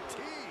DDT.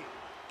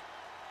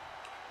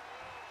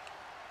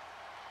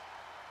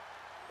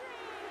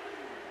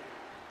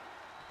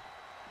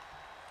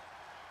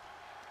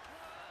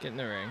 Get in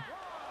the ring.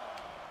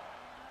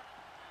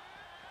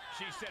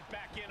 She's set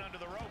back in under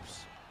the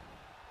ropes.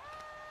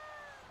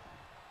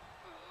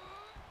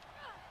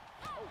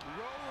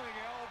 Rolling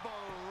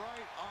elbow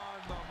right on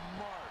the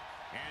mark.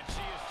 And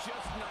she is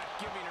just not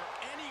giving her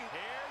any.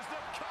 Here's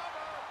the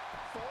cover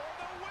for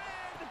the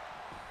win.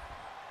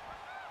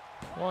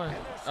 1. And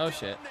they're Oh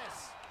still shit. in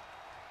this.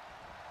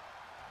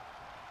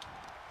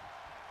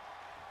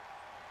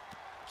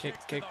 Kick,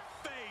 Kicks to kick.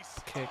 the face.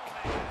 kick. Oh,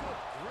 man. Good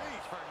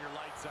grief. Turn your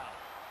lights out.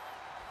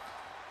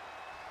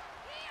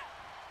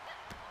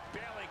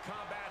 Bailey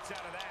combats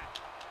out of that.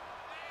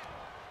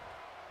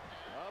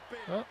 Up and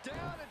Oh.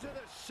 down into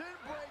the shin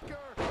breaker.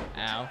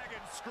 Ow.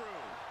 Dragon screw.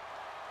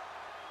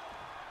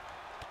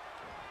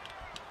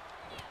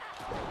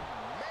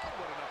 Man,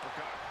 what an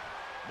uppercut.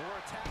 More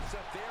attacks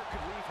up there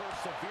could leave her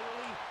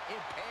severely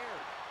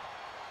impaired.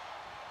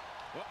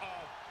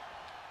 Uh-oh.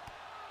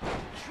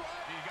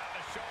 He got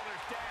the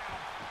shoulders down.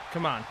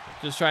 Come on.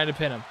 Just trying to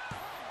pin him.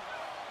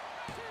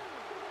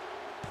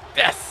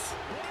 Yes!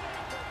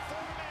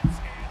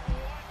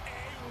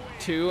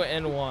 2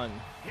 and 1.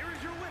 Here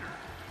is your winner,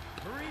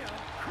 Maria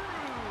Cruz.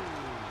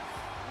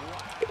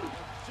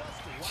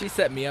 She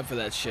set me up for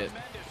that shit.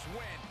 Tremendous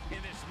win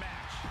in this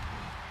match.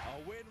 A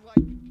win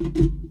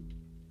like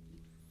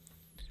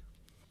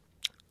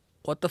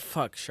What the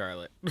fuck,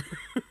 Charlotte?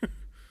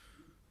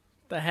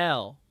 The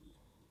hell?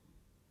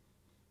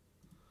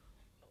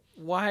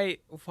 Why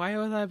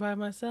was I by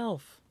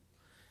myself?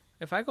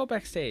 If I go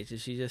backstage and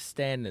she's just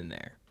standing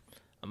there,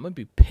 I'm gonna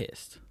be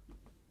pissed.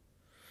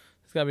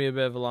 It's gonna be a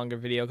bit of a longer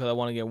video because I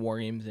want to get War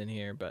Games in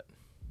here, but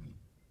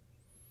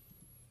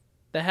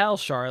the hell,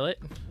 Charlotte?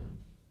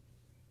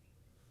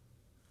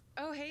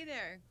 Oh, hey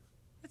there.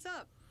 What's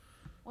up?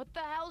 What the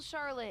hell,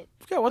 Charlotte?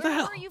 Yeah, what the Where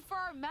hell? were you for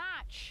our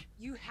match?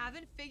 You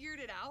haven't figured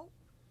it out?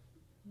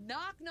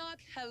 Knock, knock,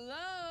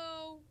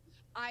 hello.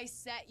 I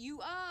set you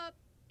up,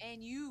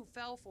 and you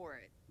fell for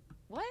it.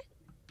 What?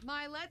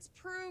 My let's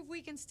prove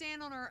we can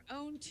stand on our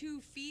own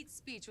 2 feet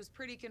speech was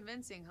pretty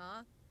convincing,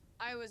 huh?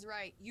 I was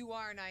right. You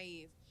are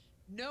naive.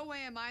 No way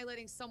am I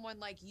letting someone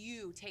like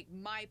you take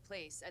my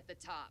place at the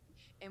top.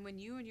 And when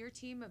you and your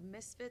team of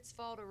misfits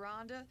fall to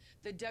Ronda,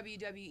 the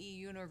WWE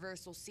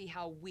Universe will see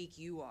how weak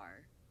you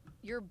are.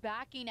 You're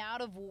backing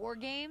out of War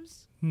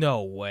Games?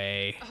 No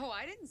way. Oh,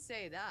 I didn't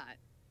say that.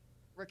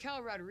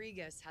 Raquel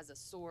Rodriguez has a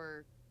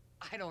sore,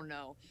 I don't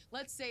know,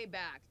 let's say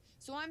back.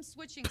 So I'm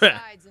switching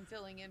sides and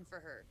filling in for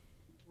her.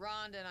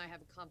 Ronda and I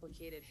have a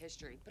complicated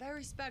history, but I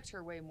respect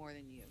her way more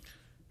than you.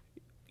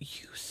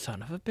 You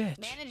son of a bitch.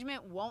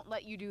 Management won't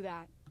let you do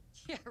that.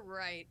 Yeah,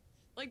 right.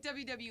 Like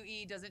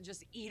WWE doesn't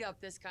just eat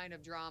up this kind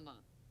of drama.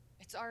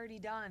 It's already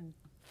done.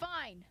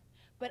 Fine.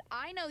 But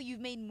I know you've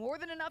made more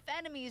than enough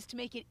enemies to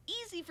make it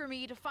easy for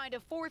me to find a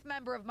 4th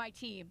member of my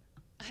team.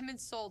 I'm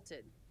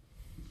insulted.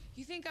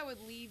 You think I would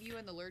leave you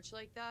in the lurch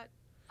like that?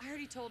 I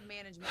already told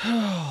management.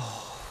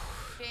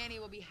 Fanny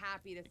will be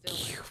happy to fill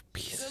in.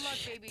 Good luck,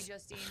 baby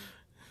Justine.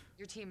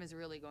 Your team is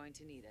really going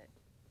to need it.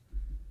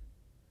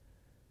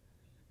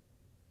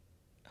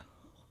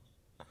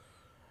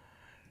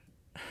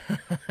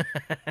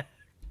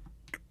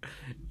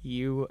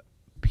 You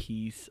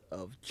piece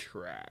of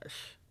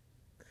trash.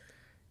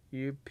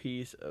 You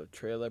piece of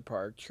trailer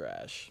park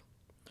trash.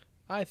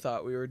 I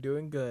thought we were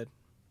doing good.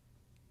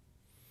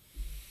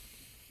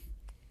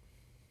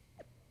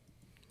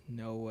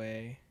 No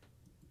way.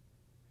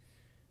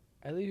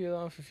 I leave you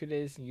alone for a few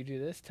days and you do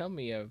this? Tell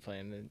me you have a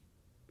plan.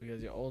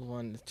 Because your old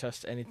one,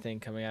 just anything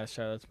coming out of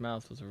Charlotte's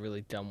mouth was a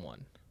really dumb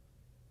one.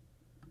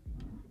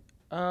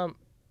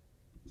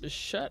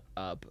 Shut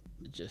up,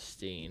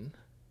 Justine.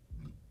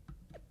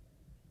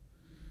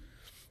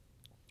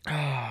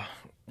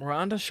 We're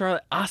on to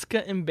Charlotte,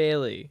 Asuka, and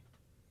Bailey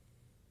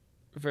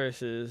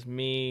versus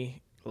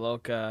me,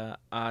 Loka,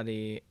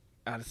 Adi,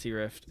 Odyssey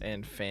Rift,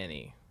 and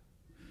Fanny.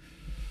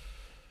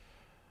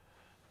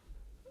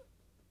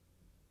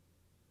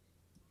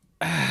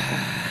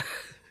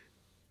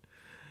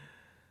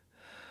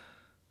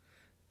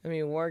 I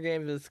mean, War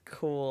Games is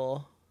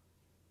cool.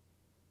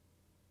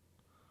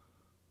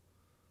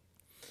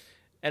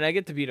 And I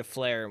get to beat a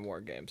Flair in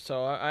War Games,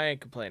 so I ain't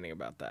complaining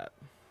about that.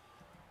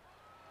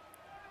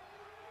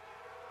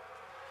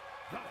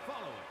 The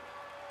following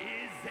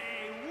is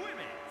a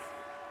women's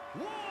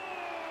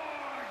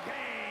War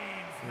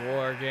Games.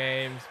 War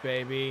Games,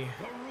 baby.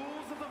 The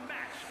rules of the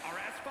match are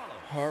as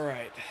follows. All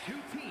right. 2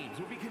 teams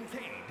will be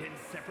contained in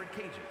separate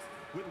cages,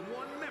 with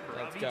 1 member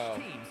Let's of go.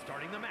 each team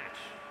starting the match.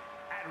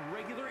 At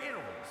regular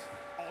intervals,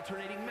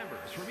 alternating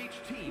members from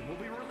each team will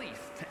be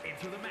released to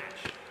enter the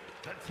match.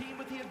 The team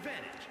with the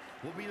advantage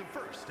will be the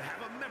first to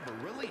have a member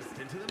released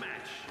into the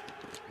match.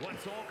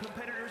 Once all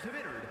competitors have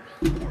entered,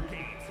 War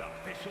Games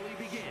officially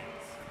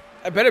begins.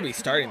 I better be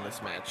starting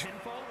this match.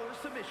 Pinfall or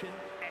submission,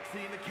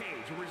 exiting the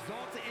cage will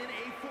result in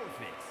a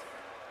forfeit.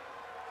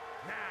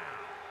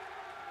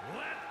 Now,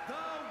 let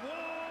the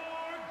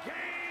War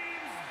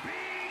Games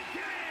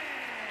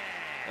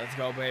begin! Let's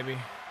go, baby.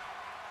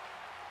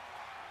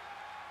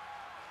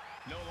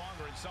 No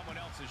longer in someone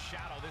else's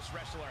shadow, this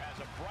wrestler has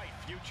a bright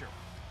future.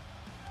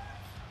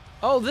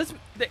 Oh, the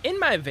In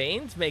My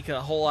Veins make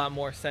a whole lot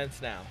more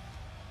sense now.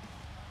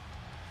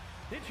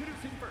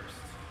 Introducing first,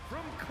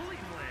 from Cleveland.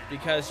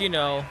 Because, you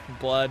know,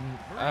 blood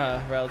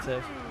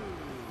relative.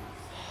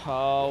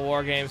 Oh,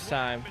 War Games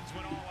time.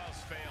 When all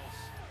else fails,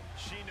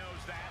 she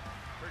knows that,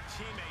 her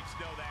teammates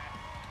know that,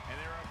 and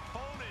their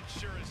opponents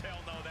sure as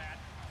hell know that.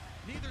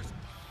 Neither's...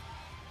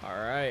 All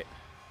right.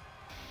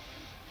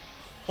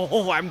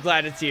 Oh, I'm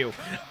glad it's you.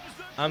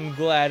 I'm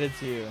glad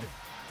it's you.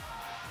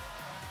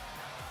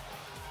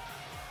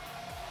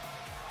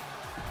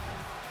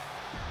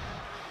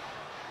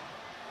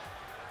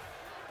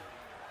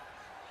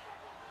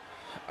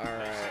 All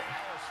right.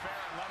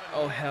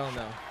 Oh, hell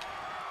no.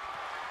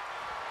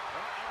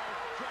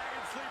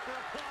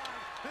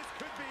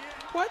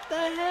 What the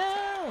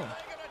hell?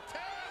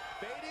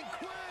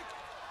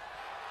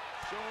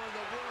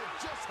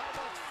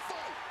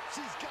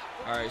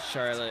 All right,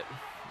 Charlotte.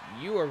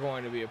 You are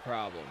going to be a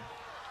problem.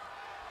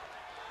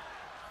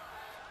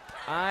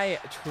 I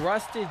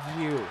trusted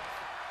you.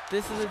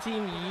 This is a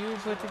team you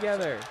put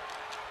together.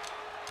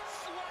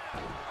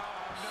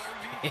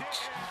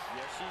 Bitch.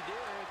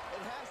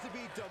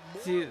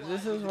 See,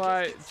 this is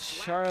why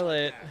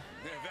Charlotte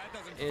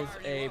is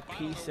a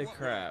piece of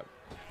crap.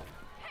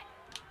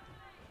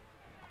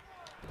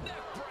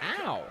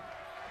 Ow.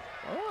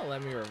 I don't want to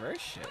let me reverse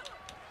shit.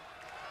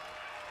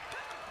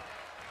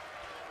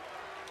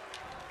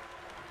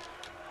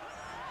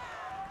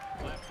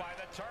 Left by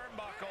the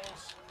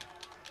turnbuckles.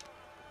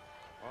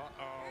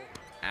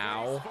 Uh-oh.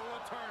 Ow. Full of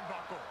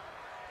turnbuckle.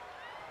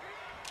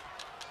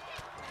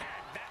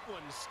 Had that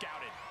one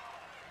scouted.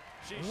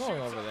 She I'm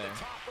going shoots over up there. the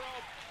top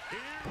rope. Here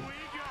we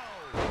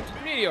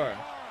go. Meteor.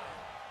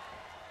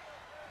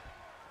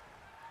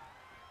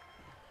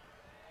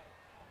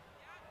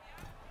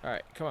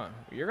 Alright, come on.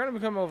 You're going to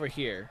come over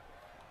here.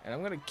 And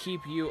I'm going to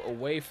keep you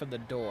away from the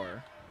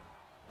door.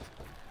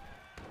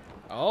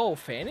 Oh,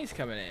 Fanny's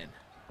coming in.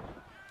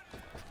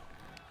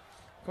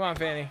 Come on,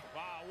 Fanny.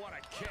 Wow, what a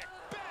kick.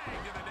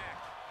 Bang to the neck.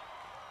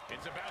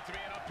 It's about to be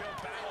an uphill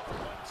battle for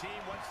one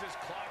team once this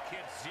clock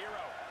hits 0.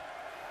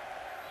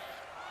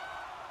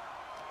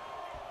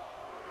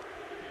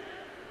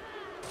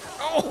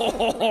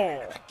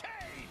 Oh!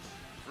 Cage.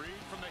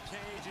 Freed from the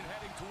cage and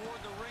heading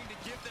toward the ring to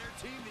give their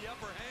team the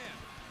upper hand.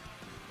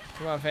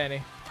 Come on,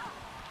 Fanny.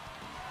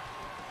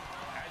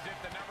 As if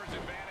the numbers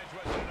advantage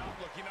wasn't enough,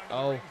 looking under the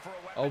Oh, ring for a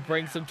weapon. oh,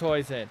 bring some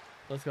toys in.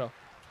 Let's go.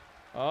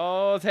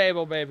 Oh,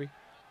 table, baby.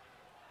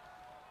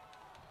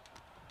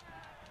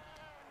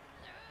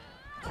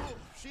 Oh,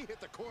 she hit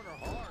the corner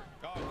hard.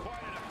 Oh,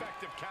 quite an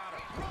effective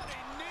counter.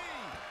 Running knee.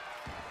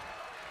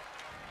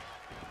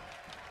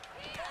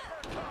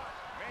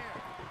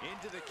 Man,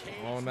 into the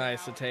cage. Oh,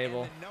 nice, the now,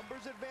 table. and the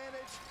numbers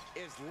advantage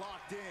is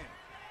locked in.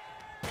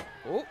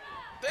 Oh,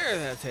 there's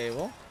that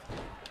table.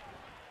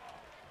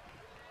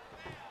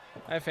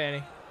 Hi,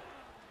 Fanny.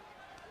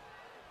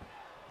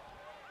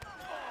 Oh,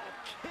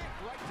 kick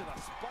right to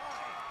the spine.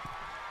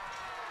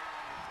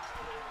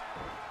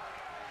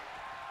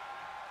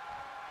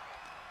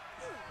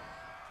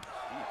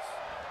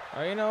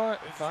 Oh, you know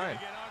what? This is Fine. gonna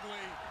get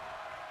ugly.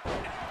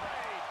 And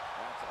Blade.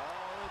 That's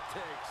all it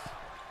takes.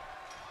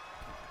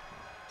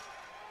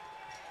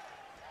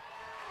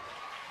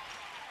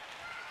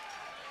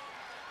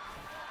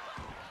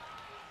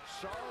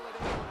 Charlotte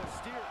able to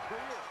steer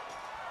clear.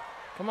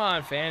 Come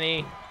on,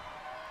 Fanny.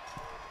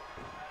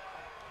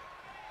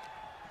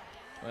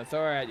 I'm gonna throw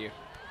her at you.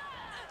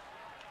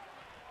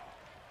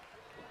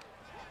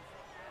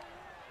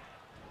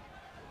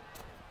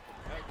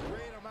 A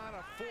great amount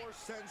of force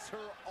sends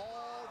her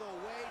all the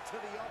way to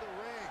the other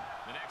ring.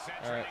 The next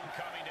entrant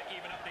incoming to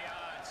even up the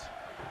odds.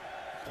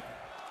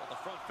 Got the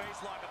front face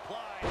lock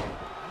applied.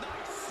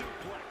 Nice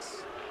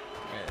suplex.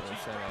 Right,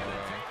 let's send her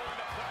away.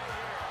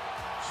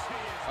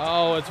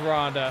 Oh, it's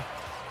Ronda.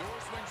 Door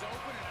swings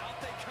open and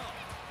out they come.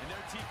 And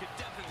their team could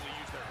definitely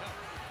use their help.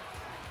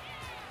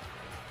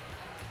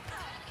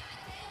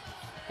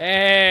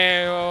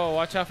 Hey, whoa,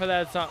 watch out for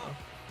that something.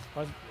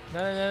 No, no,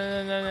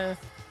 no, no, no, no.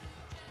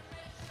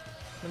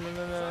 No, no,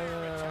 no, no,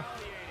 no, no. Not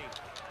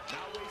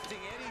wasting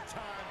any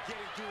time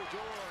getting through the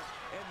door,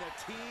 and the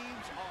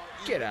teams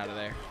are Get out of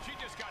there. She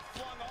just got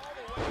flung all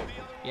the way to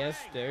the other Yes,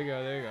 ring. there you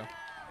go, there you go.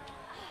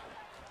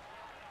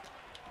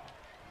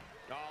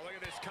 Oh, look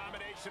at this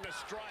combination of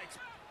strikes.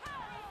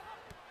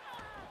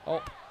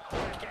 Oh.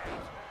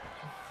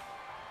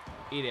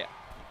 Eat it.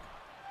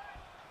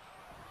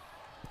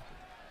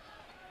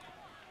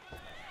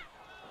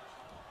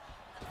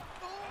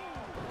 Oh,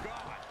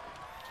 God.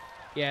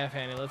 Yeah,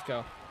 Fanny, let's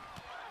go.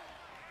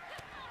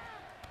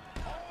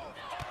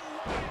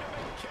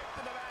 Kicked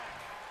in the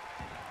back.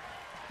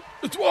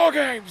 It's War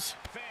Games!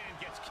 Fan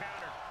gets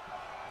countered.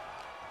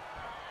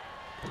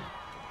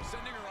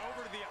 Sending her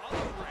over to the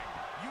other ring,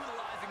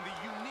 utilizing the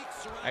unique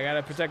surroundings. I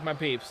gotta protect my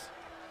peeps.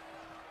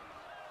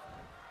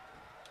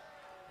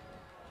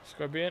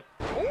 Scorpion.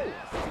 Ooh.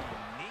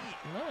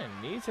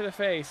 Knee to the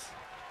face.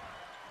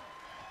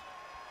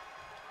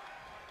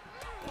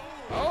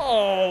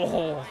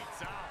 Oh!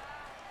 Lights out.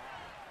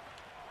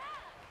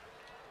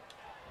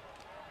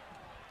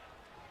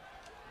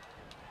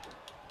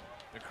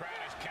 The crowd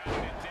is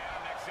counting it down.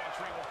 Next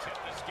entry will tip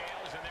the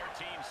scales in their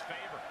team's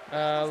favor.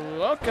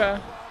 Loka.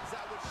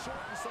 that would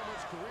shorten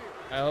someone's career.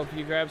 I hope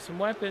you grab some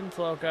weapons,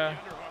 Loka.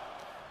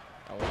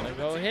 I wanna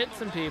go hit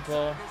some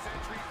people. This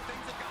entry,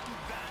 things have gotten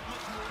that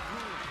much more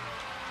grueling.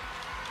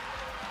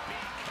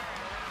 Being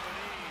carried around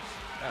with ease.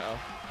 Uh-oh.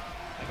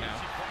 Now.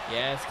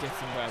 Yes, get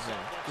some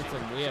weapons. Get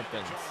some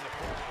weapons.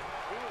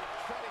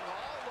 Treading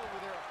all over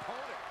their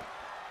opponent.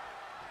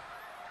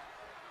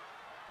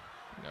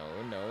 No,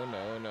 no,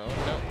 no, no,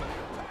 no.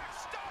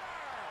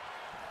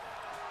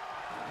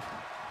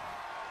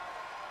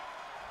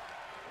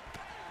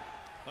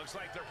 Looks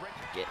like they're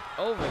breaking. Get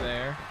over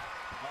there.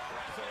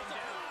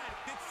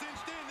 It's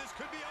cinched in. This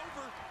could be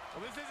over.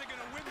 Well, this isn't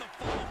going to win the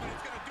fall, but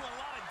it's going to do a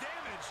lot of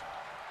damage.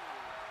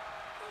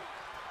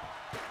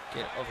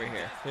 Get over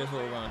here. Here's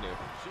what we're gonna do.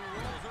 She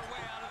rolls her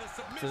way out of the To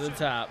submission the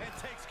top. and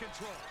takes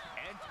control.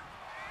 And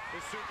the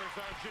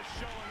superstar just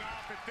showing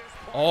off at this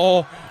point.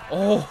 Oh,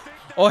 oh,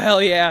 oh,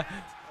 hell yeah.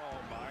 Oh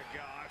my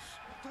gosh.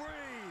 3,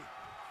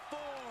 4,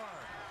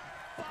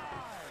 5,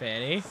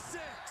 Fanny. 6,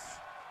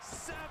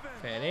 7.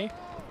 Fanny.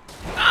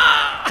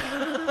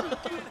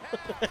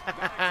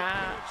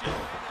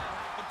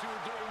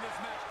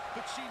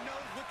 But she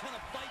knows what kind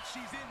of fight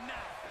she's in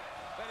now.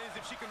 That is,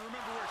 if she can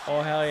remember where she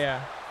Oh, hell is.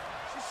 yeah.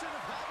 She should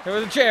have had There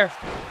was a chair.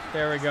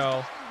 There we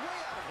go.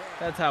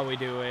 That's how we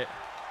do it.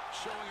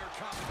 showing her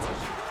competition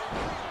what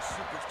a real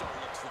superstar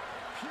looks like.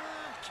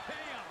 Pure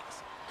chaos.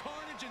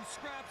 Carnage and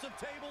scraps of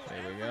table There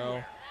we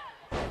everywhere.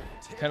 go.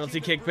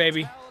 Penalty kick,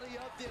 baby.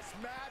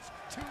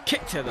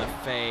 Kick to the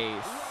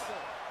face.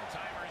 The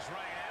timer is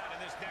running out,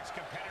 and this next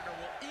competitor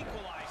will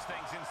equalize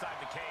things inside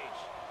the cage.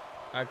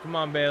 All right, come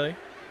on, Bailey.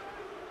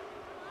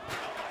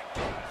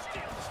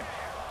 Steel chair.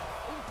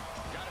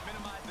 Gotta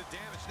minimize the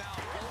damage now.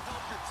 Go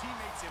help your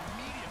teammates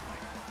immediately.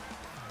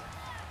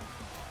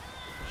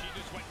 She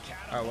just went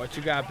catapult. All right, what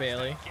you got,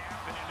 Bailey?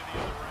 Gap and into the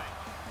other ring.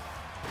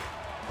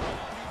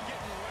 She's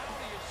getting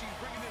rowdy as she's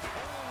bringing this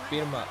whole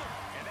Beat him up.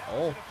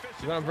 Oh,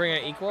 you want to bring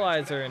an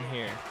equalizer in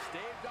here.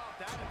 staved off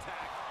that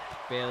attack.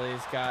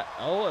 Bailey's got,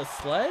 oh, a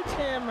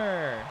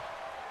sledgehammer.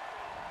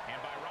 And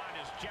by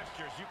Ronda's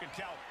gestures, you can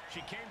tell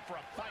she came for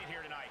a fight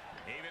here tonight.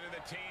 Even in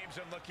the teams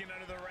and looking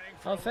under the ring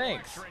for Oh, a little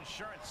thanks. extra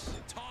insurance.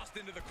 Tossed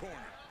into the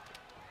corner.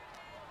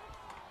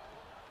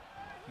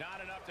 Not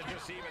enough to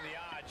just even the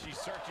odds. She's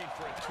searching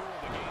for a tool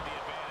to gain the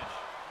advantage.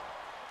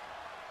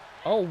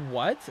 Oh,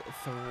 what?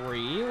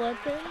 3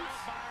 weapons?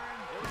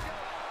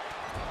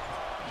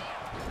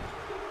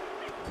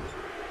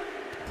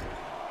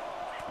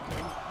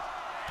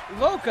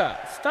 Loka,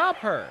 stop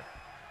her.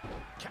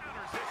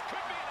 Counters this.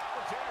 Could be an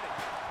opportunity.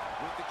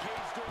 With the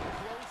cage door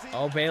closing,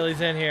 Oh,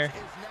 Bailey's in here.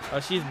 Oh,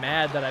 she's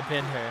mad that I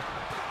pinned her.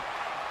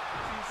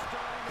 she's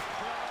starting to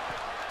climb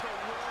up the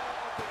wall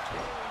of the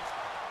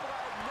cage, but I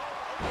have no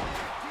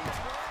idea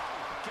why.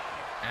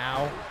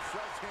 Ow. That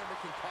sledgehammer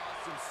can cause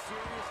some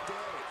serious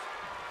damage.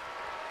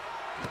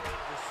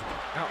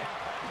 Ow.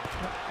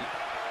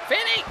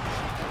 Fanny!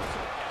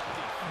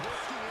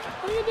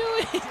 What are you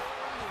doing?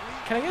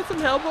 Can I get some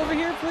help over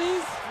here,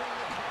 please?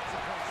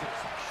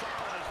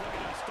 Charlotte is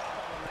looking to stop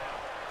all around.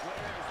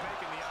 Flair is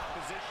making the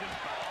opposition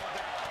bow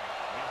down.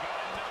 We've got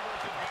a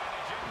numbers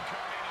advantage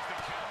incoming as the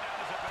countdown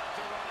is about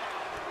to run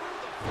out.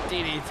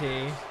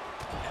 DDT.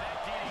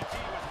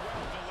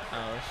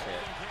 Oh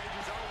shit.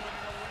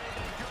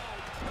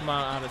 Come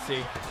on,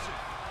 Odyssey.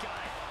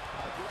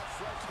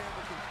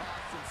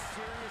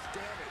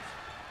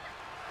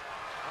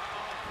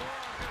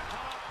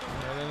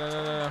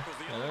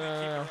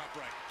 No.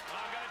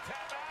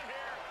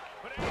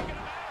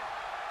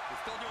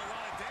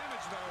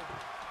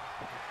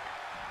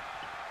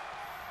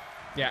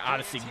 Yeah,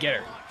 Odyssey, get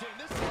her.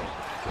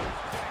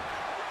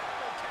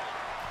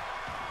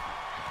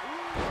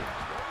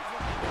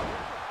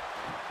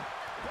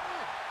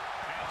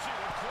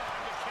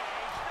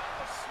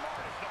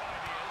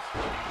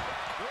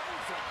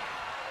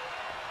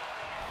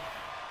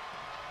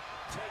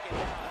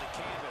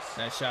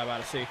 Nice job,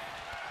 Odyssey.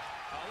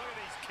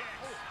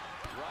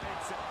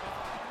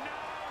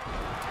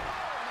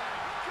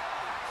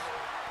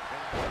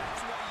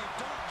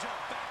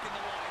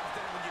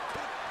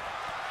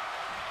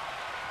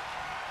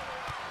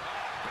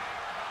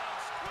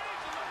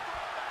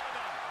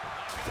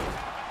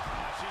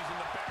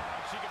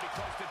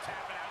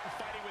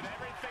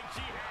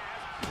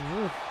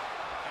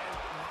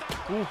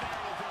 Ooh.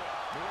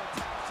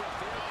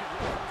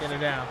 Get her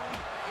down.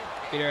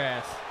 Beat her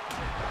ass.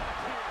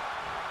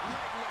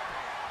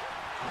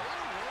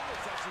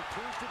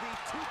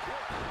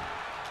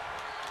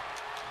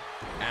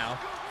 Ow.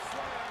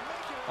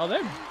 Oh,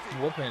 they're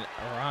whooping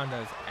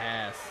Ronda's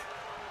ass.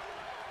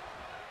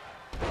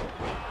 We're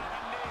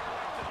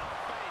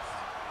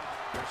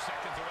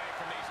seconds away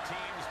from these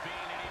teams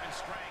being at even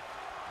strength.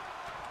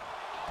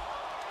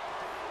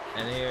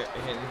 And here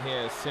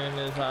as soon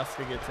as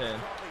Asuka gets in.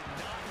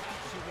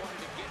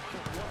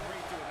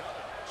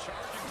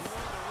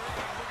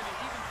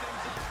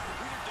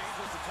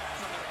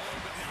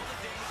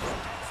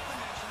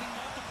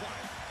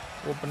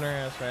 Whooping her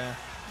ass, man.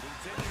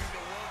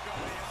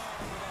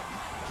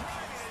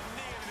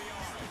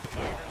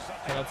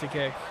 Penalty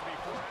kick.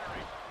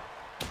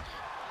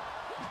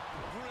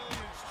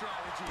 Brilliant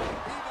strategy.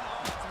 Even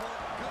odds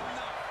weren't good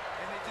enough,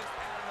 and they just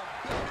added a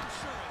bit of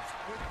insurance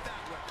with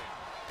that weapon.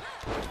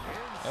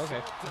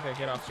 Okay,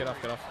 get off.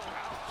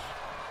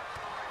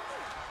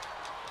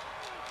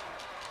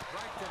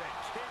 Right to the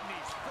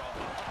kidneys from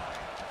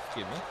behind.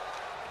 Excuse me.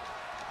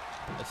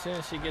 As soon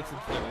as she gets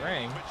into the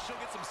ring. But she'll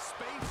get some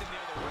space in the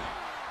other ring.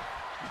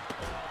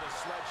 Oh, the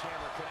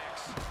sledgehammer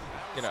connects.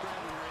 Get up.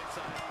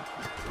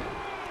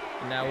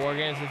 And now War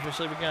Games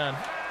officially begun.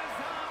 What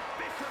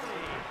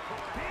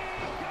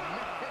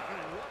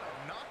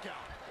a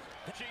knockout.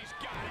 She's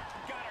got it.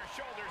 Got her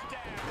shoulders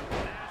down.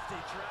 Nasty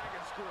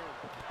dragon screw.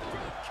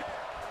 Drop kick.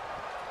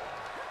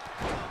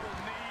 Double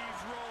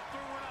knees roll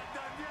through. We're not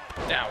done yet.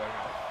 There we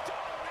go.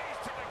 Double knees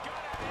to the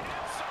gut and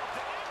insult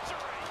to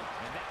injury.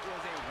 And that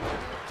was a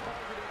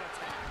well-targeted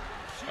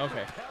attack.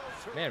 Okay.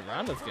 Man,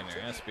 Ronda's getting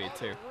her ass beat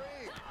too.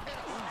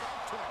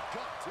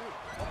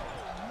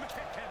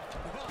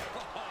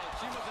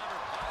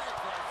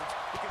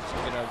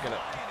 Get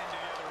up.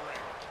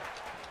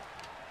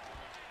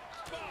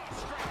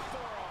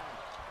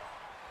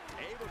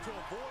 Able to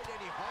avoid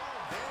any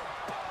harm there.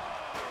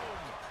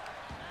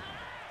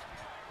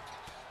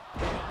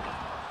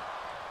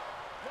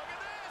 Look at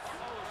this.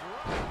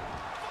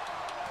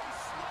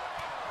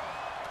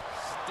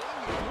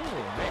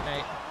 Ooh,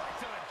 night.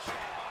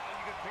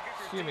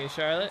 Excuse me,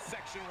 Charlotte.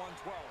 Section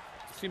 112.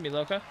 Excuse me,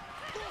 Loca.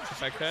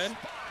 If I could.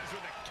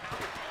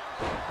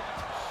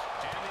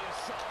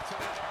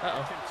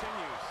 Uh-oh.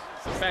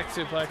 Back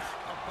suplex.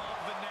 Above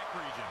the neck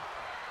region.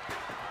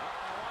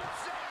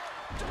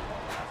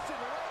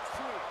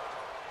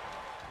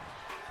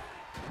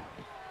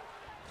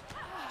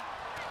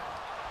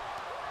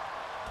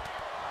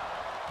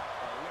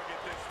 Look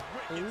at this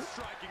wicked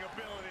striking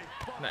ability.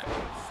 Nah.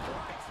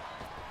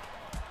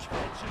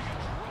 Catching a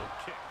drop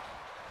kick.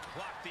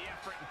 Block the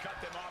effort and cut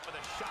them off with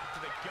a shot to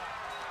the gut.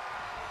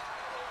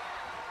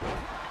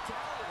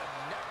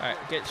 All right,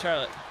 get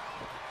Charlotte.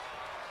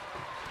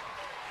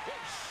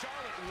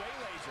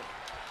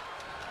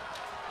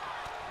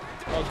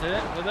 Oh, did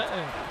it? Was that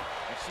in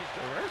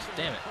reverse?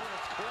 Damn it.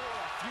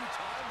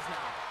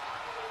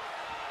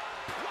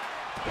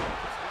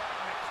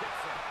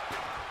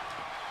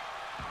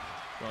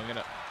 Come on, get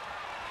up.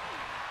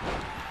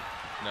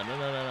 No.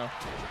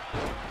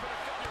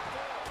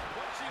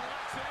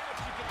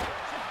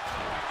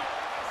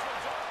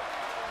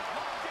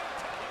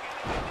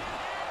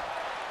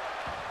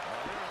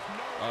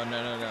 Oh, no.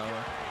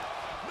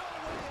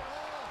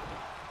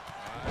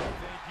 I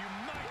think you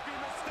might be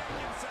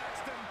mistaken,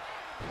 Saxton.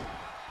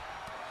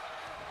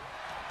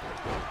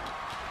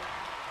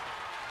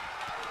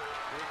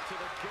 Kick to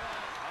the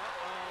gut.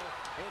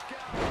 Look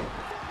out.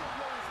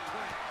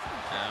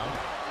 Ow.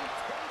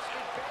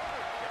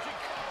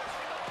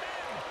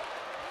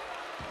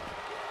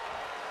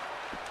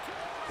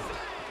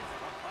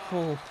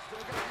 Ooh.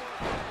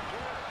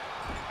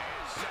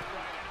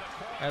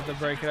 I have to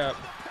break it up.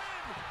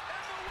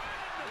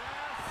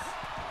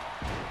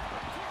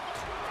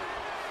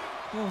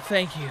 Oh,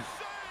 thank you.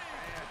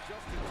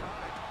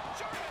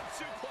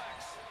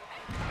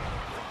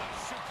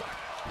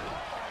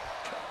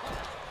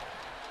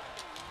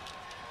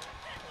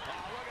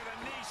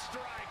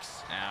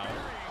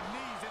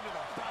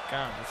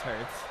 God, this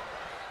hurts.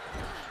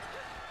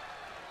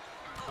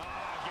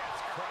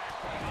 Gets cracked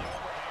by the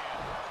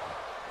overhand.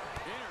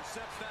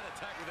 Intercepts that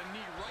attack with a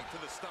knee right to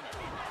the stomach.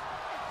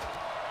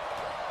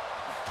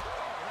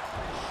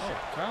 Oh,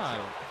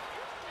 God.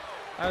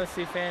 Let's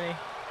see, Fanny.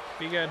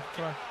 Be good.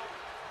 Come on.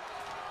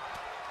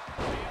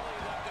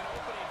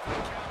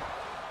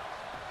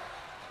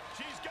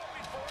 She's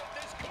going for it.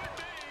 This could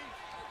be.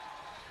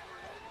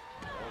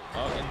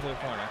 Oh, into the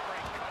corner.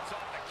 Cuts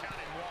off the count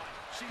in one.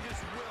 She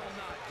just will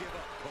not give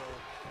up, Cole.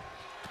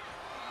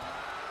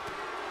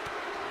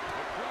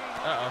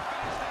 Uh-oh.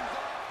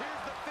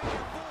 Here's the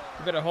figure four.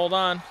 You better hold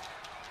on.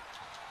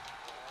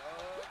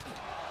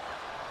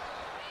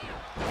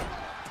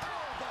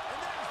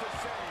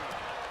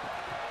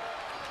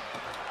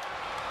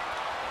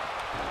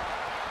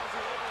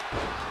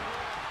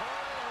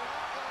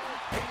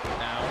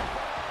 Now.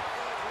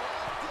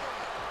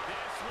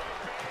 This will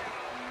be an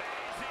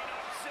amazing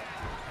upset.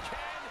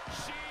 Can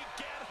she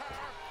get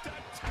her to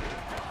tap?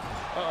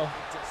 Uh-oh.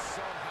 To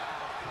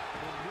somehow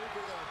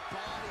maneuver their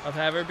body. Let's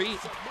have her beat.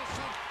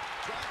 Submission.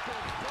 Drop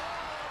both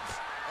gloves,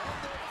 and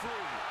they're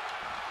free.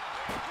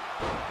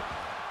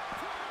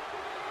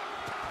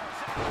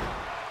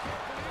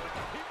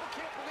 People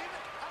can't believe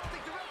it. I don't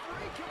think the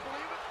referee can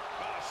believe it.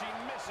 She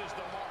misses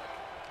the mark.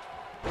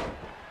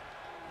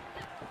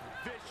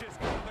 Vicious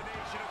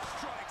combination of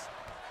strikes.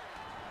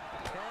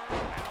 Turn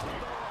out the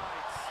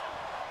lights.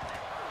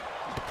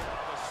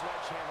 The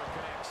sledgehammer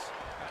connects.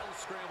 That'll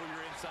scramble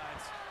your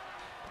insides.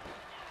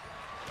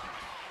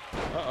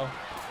 Uh-oh.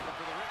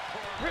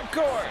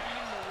 Ripcord!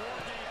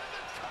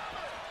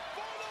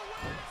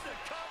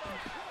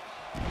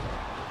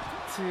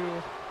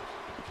 2,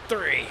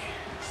 3.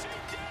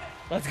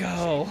 Let's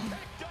go.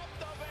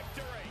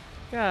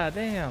 God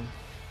damn.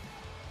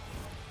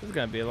 This is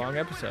gonna be a long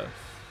episode.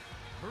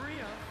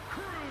 Maria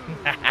Cruz,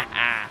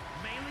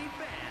 Mainly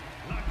Band,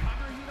 La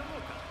Camarita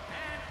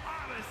and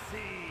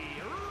Odyssey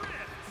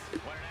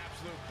Rift. What an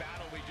absolute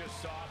battle we just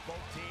saw.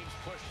 Both teams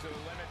pushed to the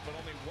limit, but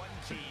only one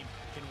team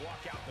can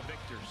walk out the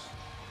victors.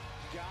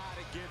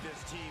 Gotta give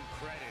this team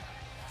credit.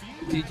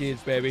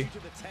 GG's, baby. To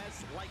the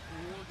test like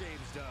War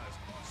Games does.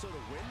 So to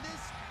win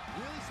this,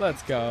 really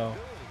Let's go.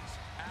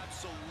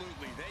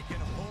 absolutely, they can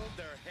hold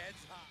their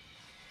heads high.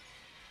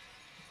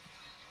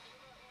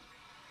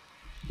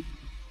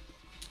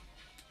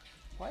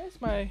 Why is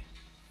my...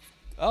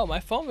 Oh, my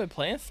phone been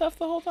playing stuff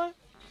the whole time?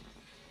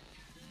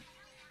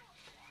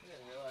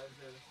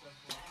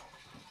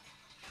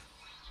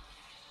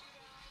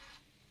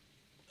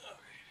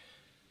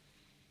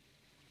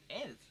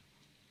 And it's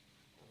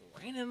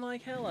raining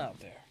like hell out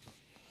there.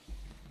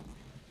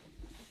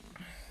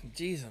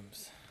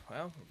 Jeezums.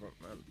 Well,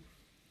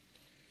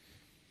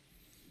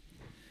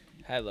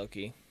 hi,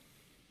 Loki.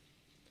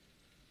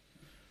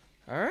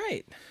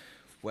 Alright.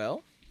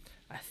 Well,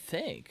 I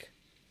think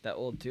that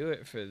will do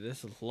it for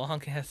this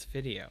long-ass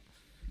video.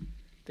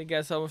 Thank you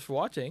guys so much for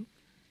watching.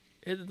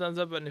 Hit the thumbs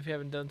up button if you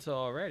haven't done so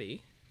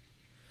already.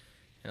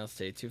 And I'll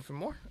stay tuned for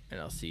more. And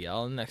I'll see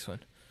y'all in the next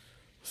one.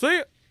 See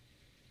ya!